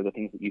 or the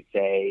things that you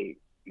say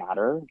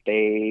matter,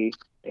 they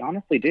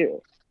honestly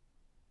do.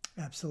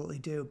 Absolutely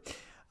do.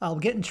 I'll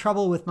get in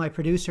trouble with my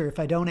producer if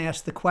I don't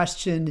ask the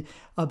question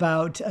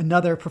about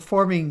another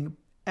performing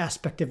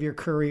aspect of your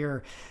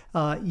career.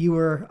 You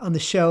were on the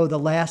show The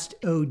Last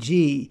OG.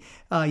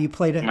 You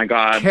played Oh my a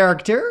God.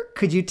 character.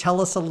 Could you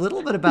tell us a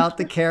little bit about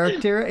the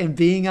character and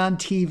being on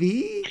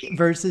TV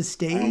versus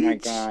stage? Oh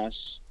my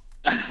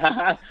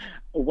gosh.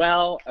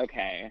 Well,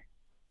 okay.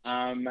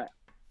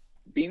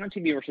 Being on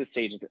TV versus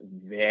stage is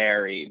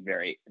very,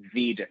 very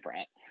the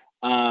different.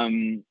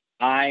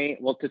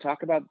 To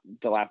talk about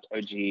The Last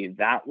OG,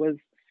 that was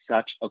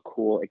such a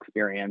cool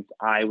experience.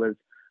 I was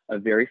a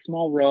very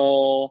small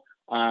role.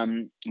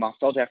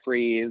 Mostel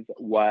Jeffries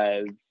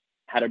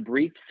had a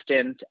brief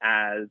stint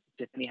as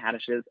Tiffany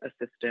Haddish's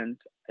assistant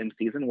in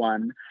season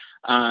 1.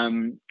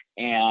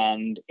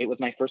 And it was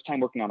my first time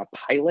working on a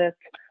pilot,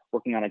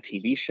 working on a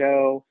TV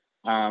show.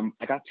 I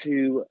got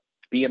to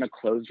be in a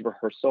closed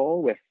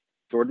rehearsal with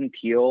Jordan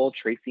Peele,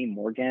 Tracy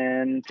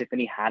Morgan,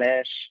 Tiffany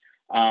Haddish.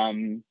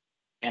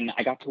 And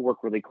I got to work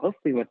really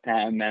closely with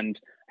them and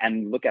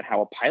look at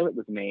how a pilot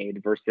was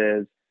made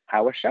versus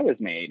how a show is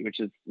made,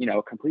 which is,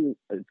 a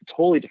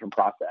totally different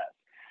process.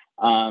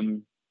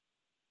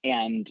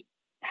 And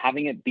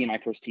having it be my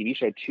first TV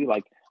show too,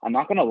 like, I'm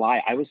not gonna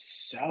lie, I was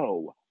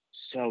so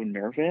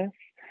nervous.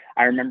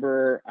 I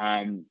remember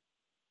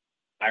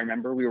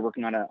we were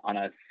working on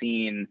a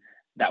scene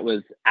that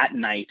was at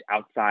night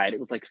outside. It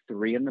was like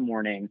 3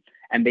 a.m,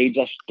 and they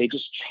just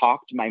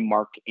chalked my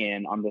mark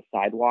in on the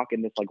sidewalk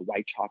in this like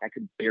white chalk. I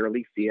could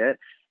barely see it.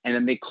 And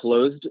then they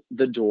closed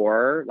the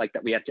door like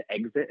that we had to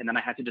exit. And then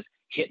I had to just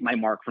hit my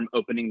mark from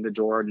opening the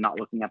door, not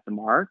looking at the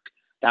mark.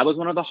 That was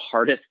one of the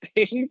hardest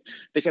things.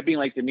 They kept being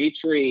like,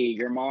 Dimitri,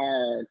 your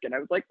mark. And I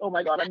was like, oh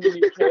my God, I'm a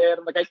new kid.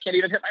 I'm like, I can't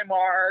even hit my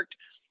mark.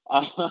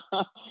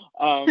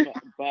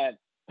 But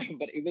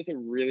it was a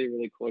really,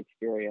 really cool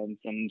experience.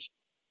 And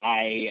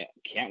I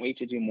can't wait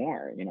to do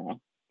more,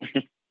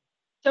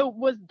 So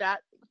was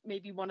that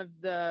maybe one of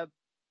the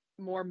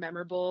more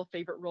memorable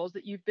favorite roles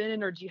that you've been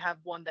in, or do you have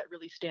one that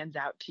really stands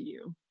out to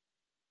you?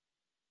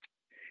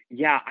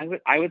 Yeah,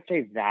 I would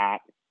say that,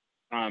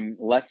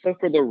 less so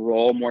for the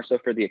role, more so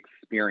for the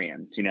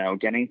experience,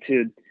 getting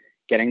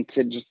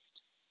to just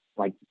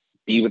like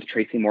be with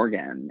Tracy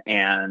Morgan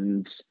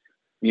and,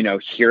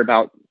 hear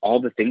about all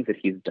the things that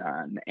he's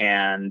done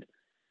and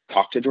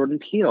talk to Jordan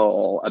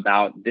Peele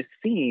about this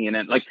scene.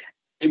 And like,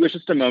 it was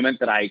just a moment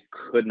that I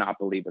could not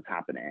believe was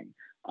happening.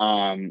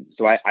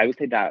 So I would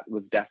say that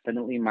was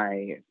definitely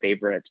my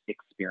favorite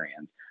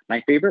experience.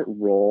 My favorite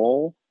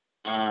role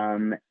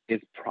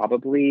is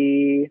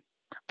probably,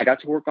 I got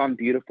to work on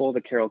Beautiful,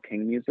 the Carole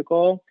King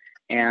musical,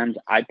 and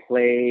I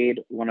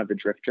played one of the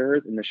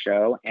drifters in the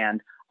show.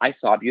 And I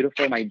saw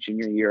Beautiful my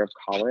junior year of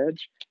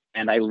college,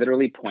 and I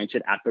literally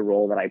pointed at the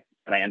role that I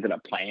ended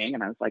up playing,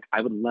 and I was like,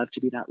 I would love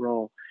to be that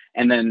role.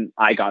 And then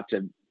I got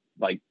to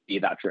like be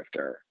that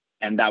drifter,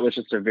 and that was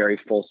just a very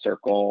full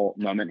circle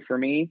moment for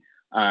me.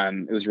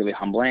 It was really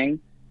humbling,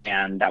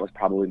 and that was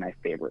probably my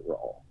favorite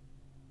role.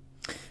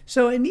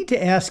 So I need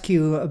to ask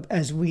you,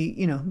 as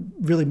we,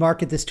 really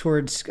market this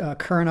towards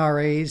current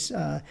RAs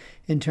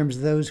in terms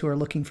of those who are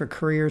looking for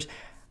careers,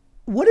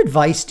 what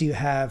advice do you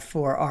have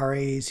for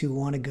RAs who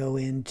want to go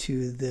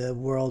into the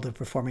world of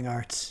performing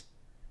arts?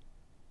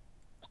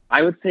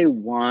 I would say,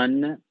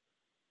 one,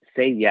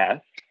 say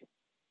yes.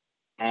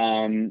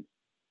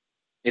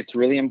 It's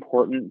really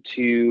important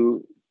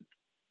to,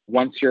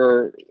 once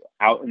you're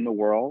out in the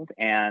world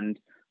and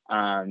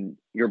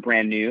you're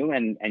brand new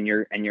and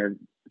you're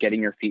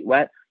getting your feet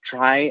wet,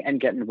 try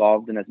and get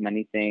involved in as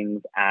many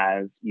things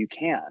as you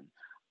can.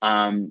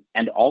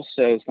 And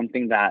also,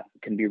 something that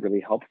can be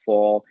really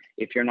helpful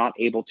if you're not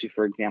able to,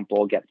 for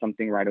example, get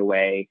something right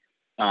away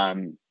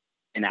in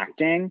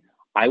acting,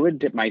 I would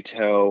dip my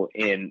toe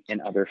in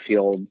other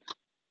fields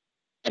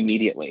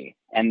immediately.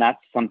 And that's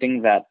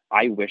something that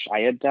I wish I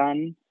had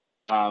done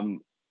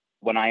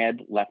when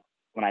I'd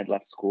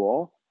left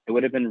school. It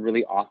would have been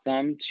really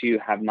awesome to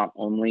have not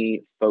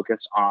only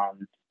focused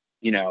on,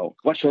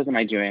 what shows am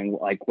I doing?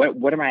 Like,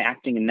 what am I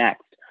acting in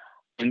next?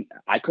 And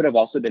I could have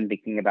also been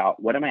thinking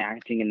about what am I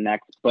acting in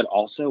next, but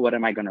also what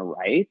am I going to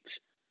write?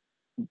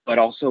 but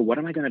also what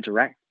am I going to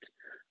direct?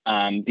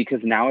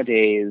 Because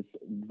nowadays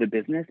the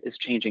business is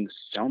changing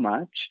so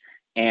much.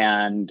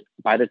 And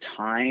by the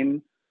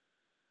time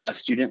a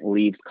student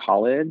leaves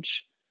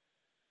college,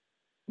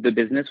 the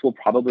business will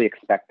probably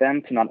expect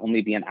them to not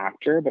only be an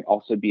actor, but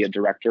also be a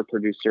director,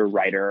 producer,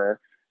 writer,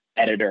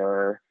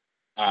 editor,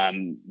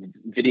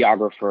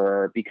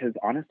 videographer, because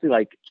honestly,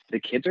 like the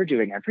kids are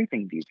doing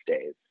everything these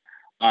days.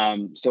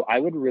 So I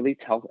would really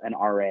tell an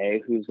RA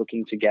who's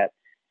looking to get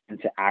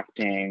into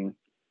acting,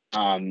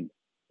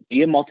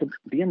 be a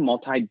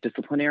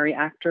multidisciplinary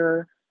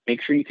actor.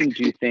 Make sure you can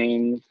do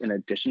things in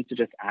addition to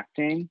just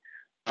acting,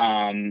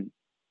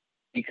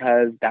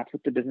 because that's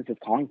what the business is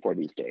calling for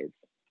these days.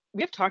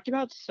 We have talked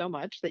about so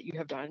much that you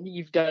have done.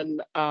 You've done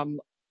an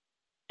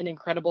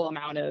incredible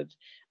amount of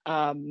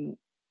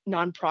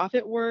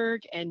nonprofit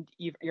work, and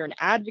you're an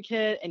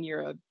advocate, and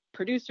you're a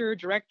producer,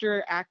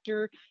 director,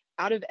 actor.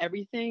 Out of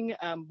everything,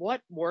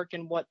 what work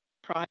and what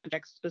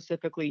projects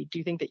specifically do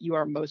you think that you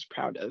are most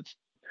proud of?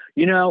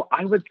 You know,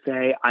 I would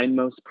say I'm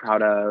most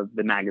proud of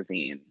the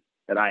magazine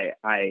that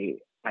I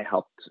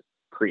helped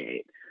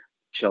create,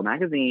 Chill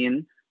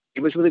Magazine.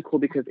 It was really cool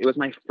because it was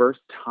my first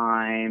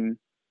time,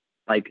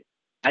 like,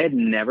 I had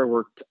never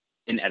worked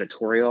in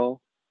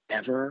editorial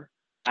ever.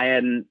 I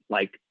hadn't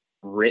like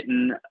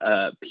written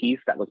a piece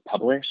that was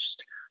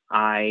published.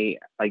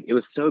 It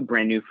was so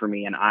brand new for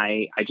me, and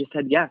I just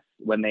said yes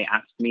when they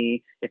asked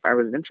me if I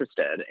was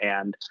interested,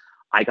 and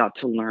I got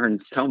to learn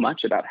so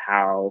much about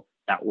how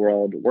that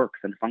world works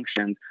and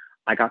functions.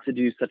 I got to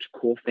do such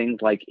cool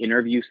things like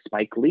interview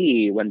Spike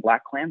Lee when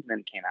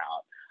BlacKkKlansman came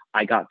out.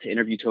 I got to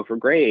interview Topher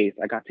Grace.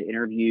 I got to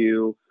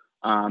interview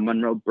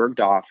Monroe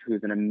Bergdorf,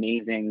 who's an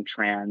amazing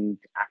trans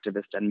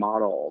activist and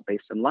model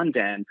based in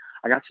London.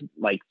 I got to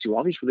like do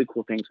all these really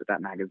cool things with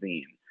that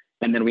magazine.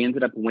 And then we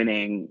ended up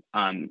winning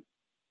the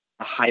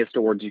highest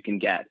awards you can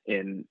get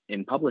in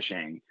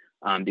publishing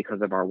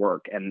because of our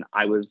work. And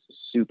I was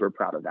super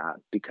proud of that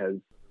because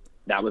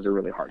that was a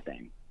really hard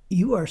thing.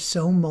 You are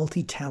so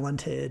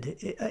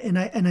multi-talented, and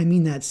I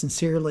mean that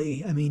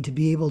sincerely. I mean, to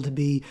be able to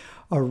be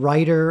a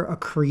writer, a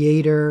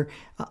creator,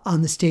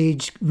 on the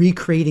stage,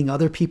 recreating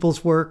other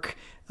people's work,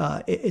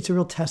 it's a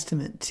real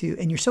testament to,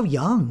 and you're so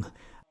young.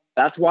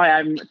 That's why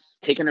I'm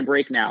taking a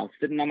break now,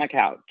 sitting on my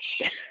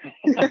couch.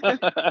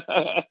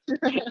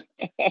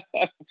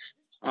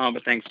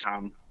 But thanks,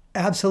 Tom.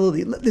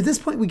 Absolutely. At this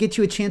point, we get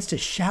you a chance to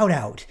shout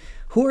out.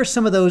 Who are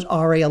some of those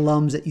RA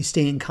alums that you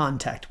stay in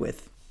contact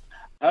with?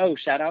 Oh,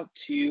 shout out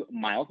to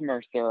Miles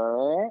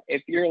Mercer.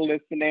 If you're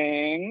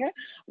listening,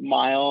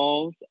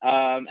 Miles,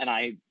 and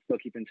I still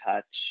keep in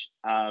touch.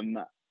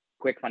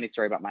 Quick funny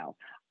story about Miles.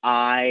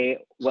 I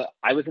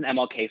was an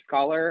MLK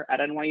scholar at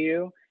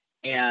NYU,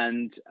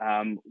 and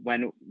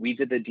when we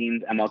did the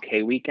Dean's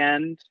MLK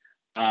weekend,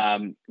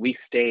 we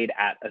stayed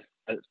at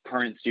a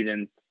current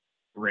student's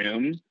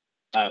room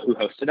who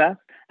hosted us,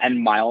 and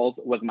Miles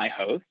was my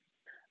host.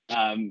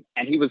 And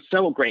he was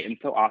so great and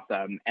so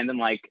awesome. And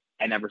then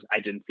I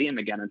didn't see him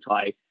again until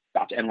I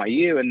got to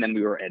NYU, and then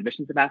we were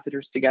admissions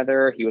ambassadors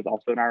together. He was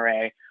also an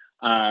RA.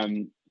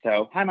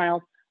 So hi,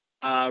 Miles.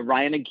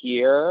 Ryan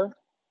Aguirre.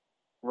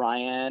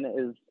 Ryan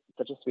is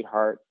such a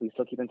sweetheart. We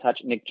still keep in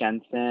touch. Nick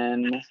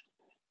Jensen.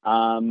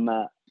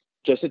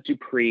 Joseph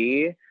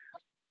Dupree.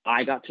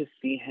 I got to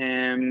see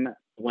him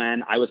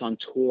when I was on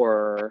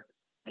tour,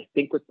 I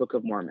think with Book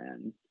of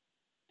Mormon.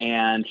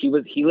 And he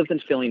lives in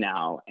Philly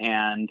now,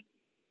 and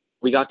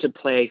we got to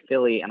play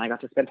Philly, and I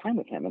got to spend time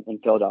with him in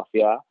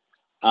Philadelphia.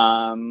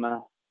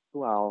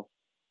 Who else?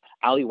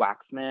 Ali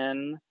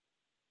Waxman.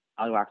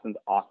 Ali Waxman's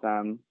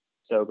awesome.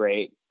 So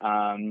great.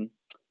 And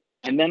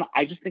then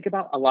I just think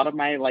about a lot of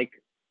my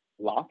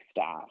law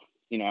staff.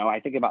 You know,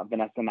 I think about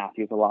Vanessa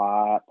Matthews a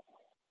lot,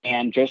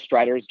 and Joe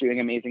Strider's doing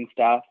amazing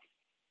stuff.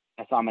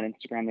 I saw him on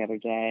Instagram the other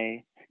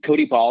day.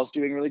 Cody Ball's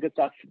doing really good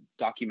stuff.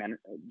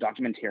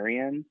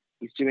 Documentarian.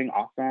 He's doing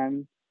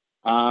awesome.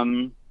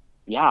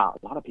 Yeah,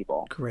 a lot of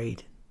people.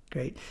 Great.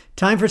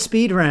 Time for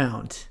speed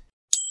round.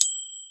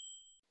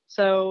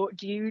 So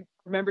do you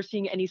remember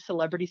seeing any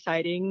celebrity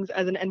sightings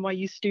as an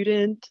NYU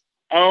student?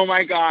 Oh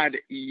my God,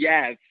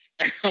 yes.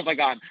 Oh my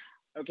God.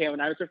 Okay,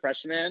 when I was a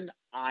freshman,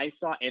 I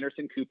saw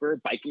Anderson Cooper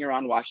biking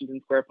around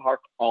Washington Square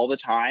Park all the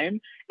time,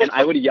 and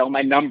I would yell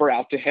my number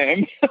out to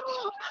him.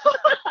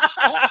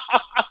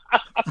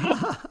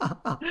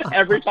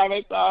 Every time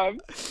I saw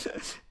him.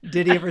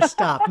 Did he ever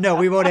stop? No,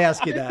 we won't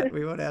ask you that.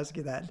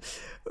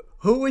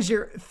 Who was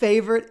your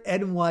favorite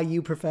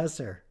NYU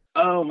professor?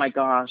 Oh my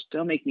gosh,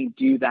 don't make me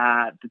do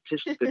that.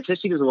 The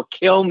tissues will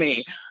kill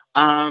me.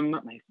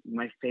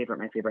 My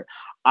favorite.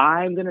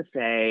 I'm gonna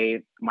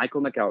say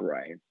Michael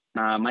McElroy.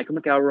 Michael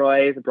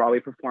McElroy is a Broadway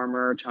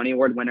performer, Tony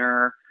Award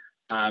winner.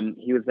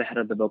 He was the head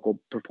of the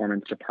vocal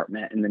performance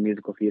department in the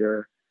musical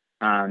theater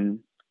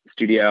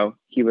studio.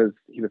 He was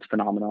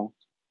phenomenal.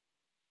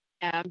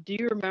 Do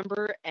you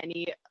remember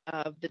any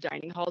of the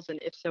dining halls? And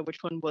if so,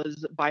 which one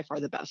was by far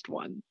the best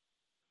one?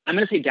 I'm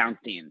going to say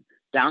Downstein.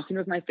 Downstein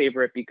was my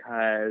favorite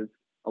because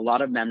a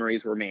lot of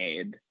memories were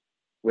made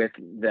with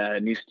the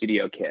new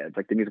studio kids,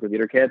 like the musical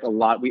theater kids.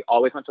 We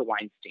always went to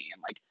Weinstein,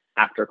 like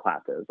after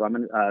classes. So I'm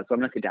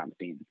gonna say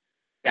Downstein.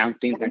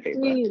 Downstein's my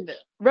favorite.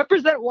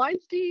 Represent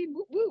Weinstein.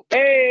 Woo, woo.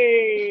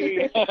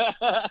 Hey.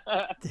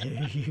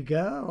 There you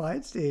go,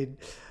 Weinstein.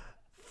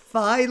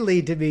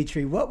 Finally,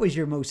 Dimitri, what was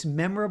your most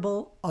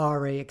memorable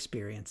RA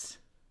experience?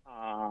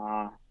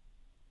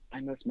 My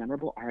most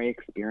memorable RA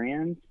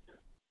experience.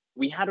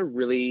 We had a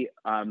really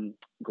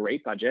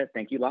great budget.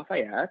 Thank you,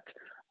 Lafayette.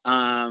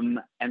 And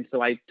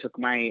so I took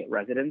my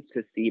residents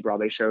to see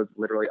Broadway shows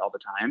literally all the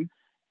time.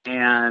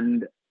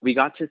 And we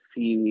got to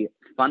see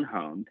Fun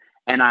Home.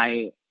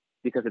 And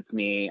because it's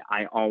me,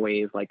 I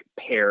always like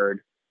paired,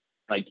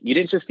 like, you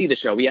didn't just see the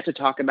show. We had to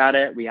talk about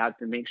it. We had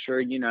to make sure,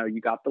 you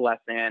got the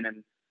lesson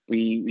and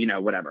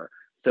whatever.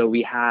 So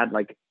we had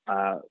like,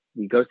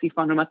 we go see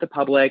Fun Home at the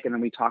Public and then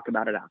we talk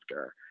about it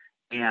after.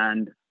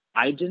 And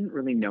I didn't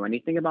really know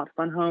anything about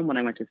Fun Home when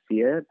I went to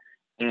see it.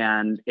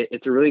 And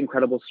it's a really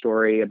incredible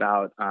story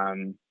about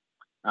a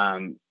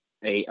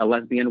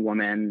lesbian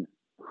woman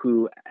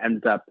who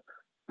ends up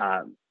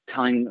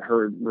telling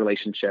her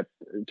relationship,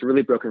 it's a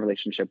really broken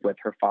relationship with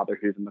her father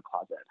who's in the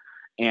closet.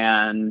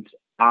 And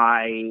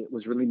I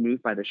was really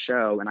moved by the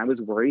show, and I was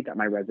worried that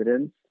my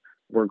residents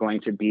were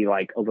going to be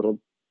like a little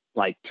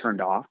like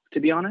turned off, to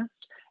be honest.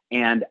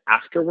 And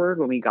afterward,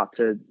 when we got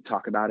to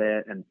talk about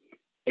it, and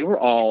they were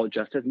all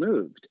just as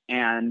moved.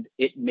 And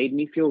it made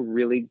me feel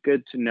really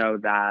good to know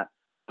that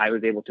I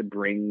was able to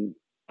bring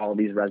all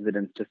these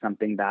residents to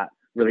something that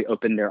really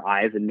opened their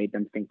eyes and made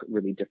them think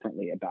really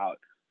differently about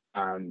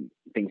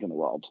things in the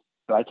world.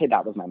 So I'd say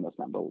that was my most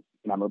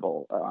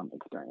memorable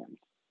experience.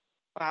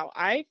 Wow,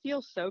 I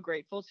feel so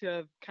grateful to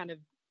have kind of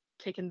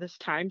taken this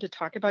time to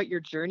talk about your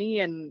journey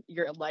and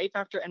your life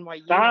after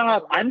NYU.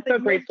 Stop! I'm so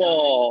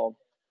grateful.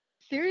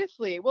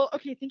 Seriously. Well,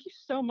 okay, thank you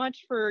so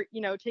much for,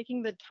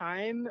 taking the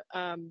time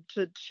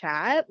to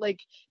chat. Like,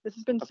 this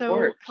has been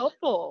so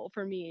helpful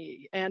for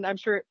me, and I'm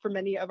sure for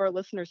many of our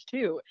listeners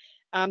too.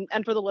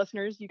 And for the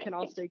listeners, you can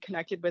all stay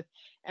connected with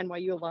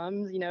NYU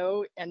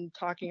alums, and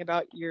talking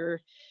about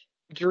your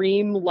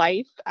dream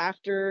life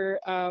after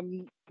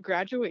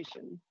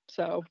graduation.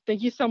 So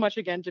thank you so much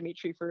again,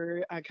 Dimitri,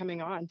 for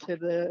coming on to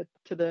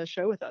the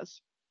show with us.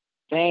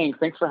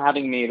 Thanks for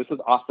having me. This was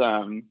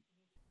awesome.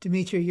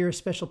 Dimitri, you're a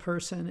special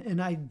person,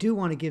 and I do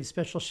want to give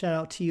special shout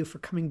out to you for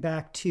coming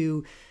back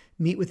to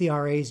meet with the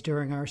RAs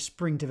during our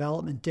spring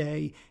development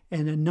day,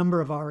 and a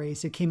number of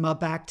RAs that came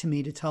back to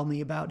me to tell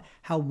me about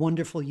how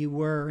wonderful you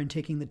were and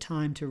taking the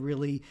time to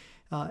really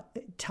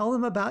tell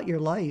them about your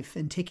life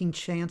and taking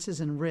chances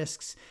and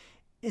risks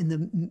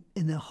in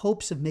the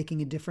hopes of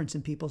making a difference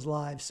in people's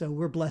lives. So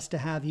we're blessed to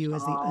have you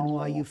as the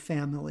NYU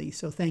family.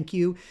 So thank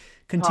you.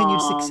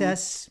 Continued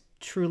success.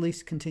 Truly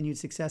continued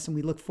success, and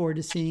we look forward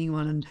to seeing you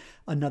on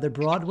another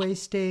Broadway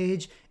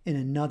stage, in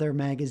another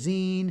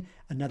magazine,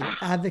 another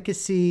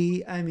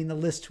advocacy. I mean, the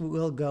list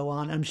will go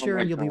on. I'm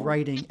sure you'll be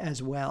writing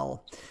as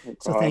well.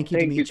 So thank you,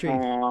 Dimitri.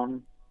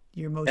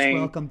 You're most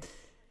welcome.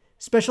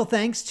 Special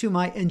thanks to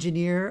my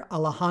engineer,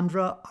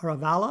 Alejandra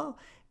Aravala,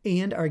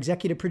 and our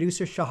executive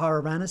producer,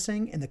 Shahara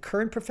Ranasingh, and the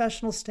current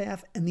professional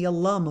staff and the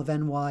alum of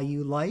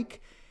NYU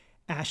like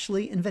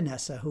Ashley and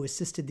Vanessa, who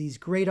assisted these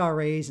great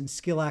RAs in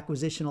skill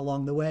acquisition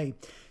along the way.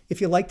 If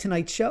you like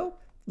tonight's show,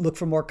 look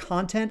for more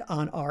content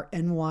on our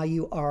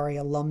NYU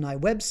RA alumni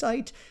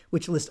website,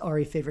 which lists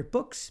RA favorite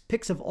books,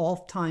 pics of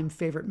all-time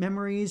favorite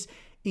memories,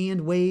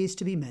 and ways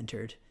to be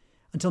mentored.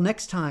 Until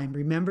next time,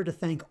 remember to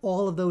thank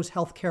all of those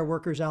healthcare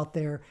workers out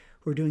there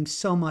who are doing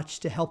so much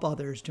to help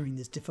others during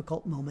this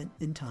difficult moment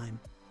in time.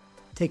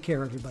 Take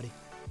care, everybody.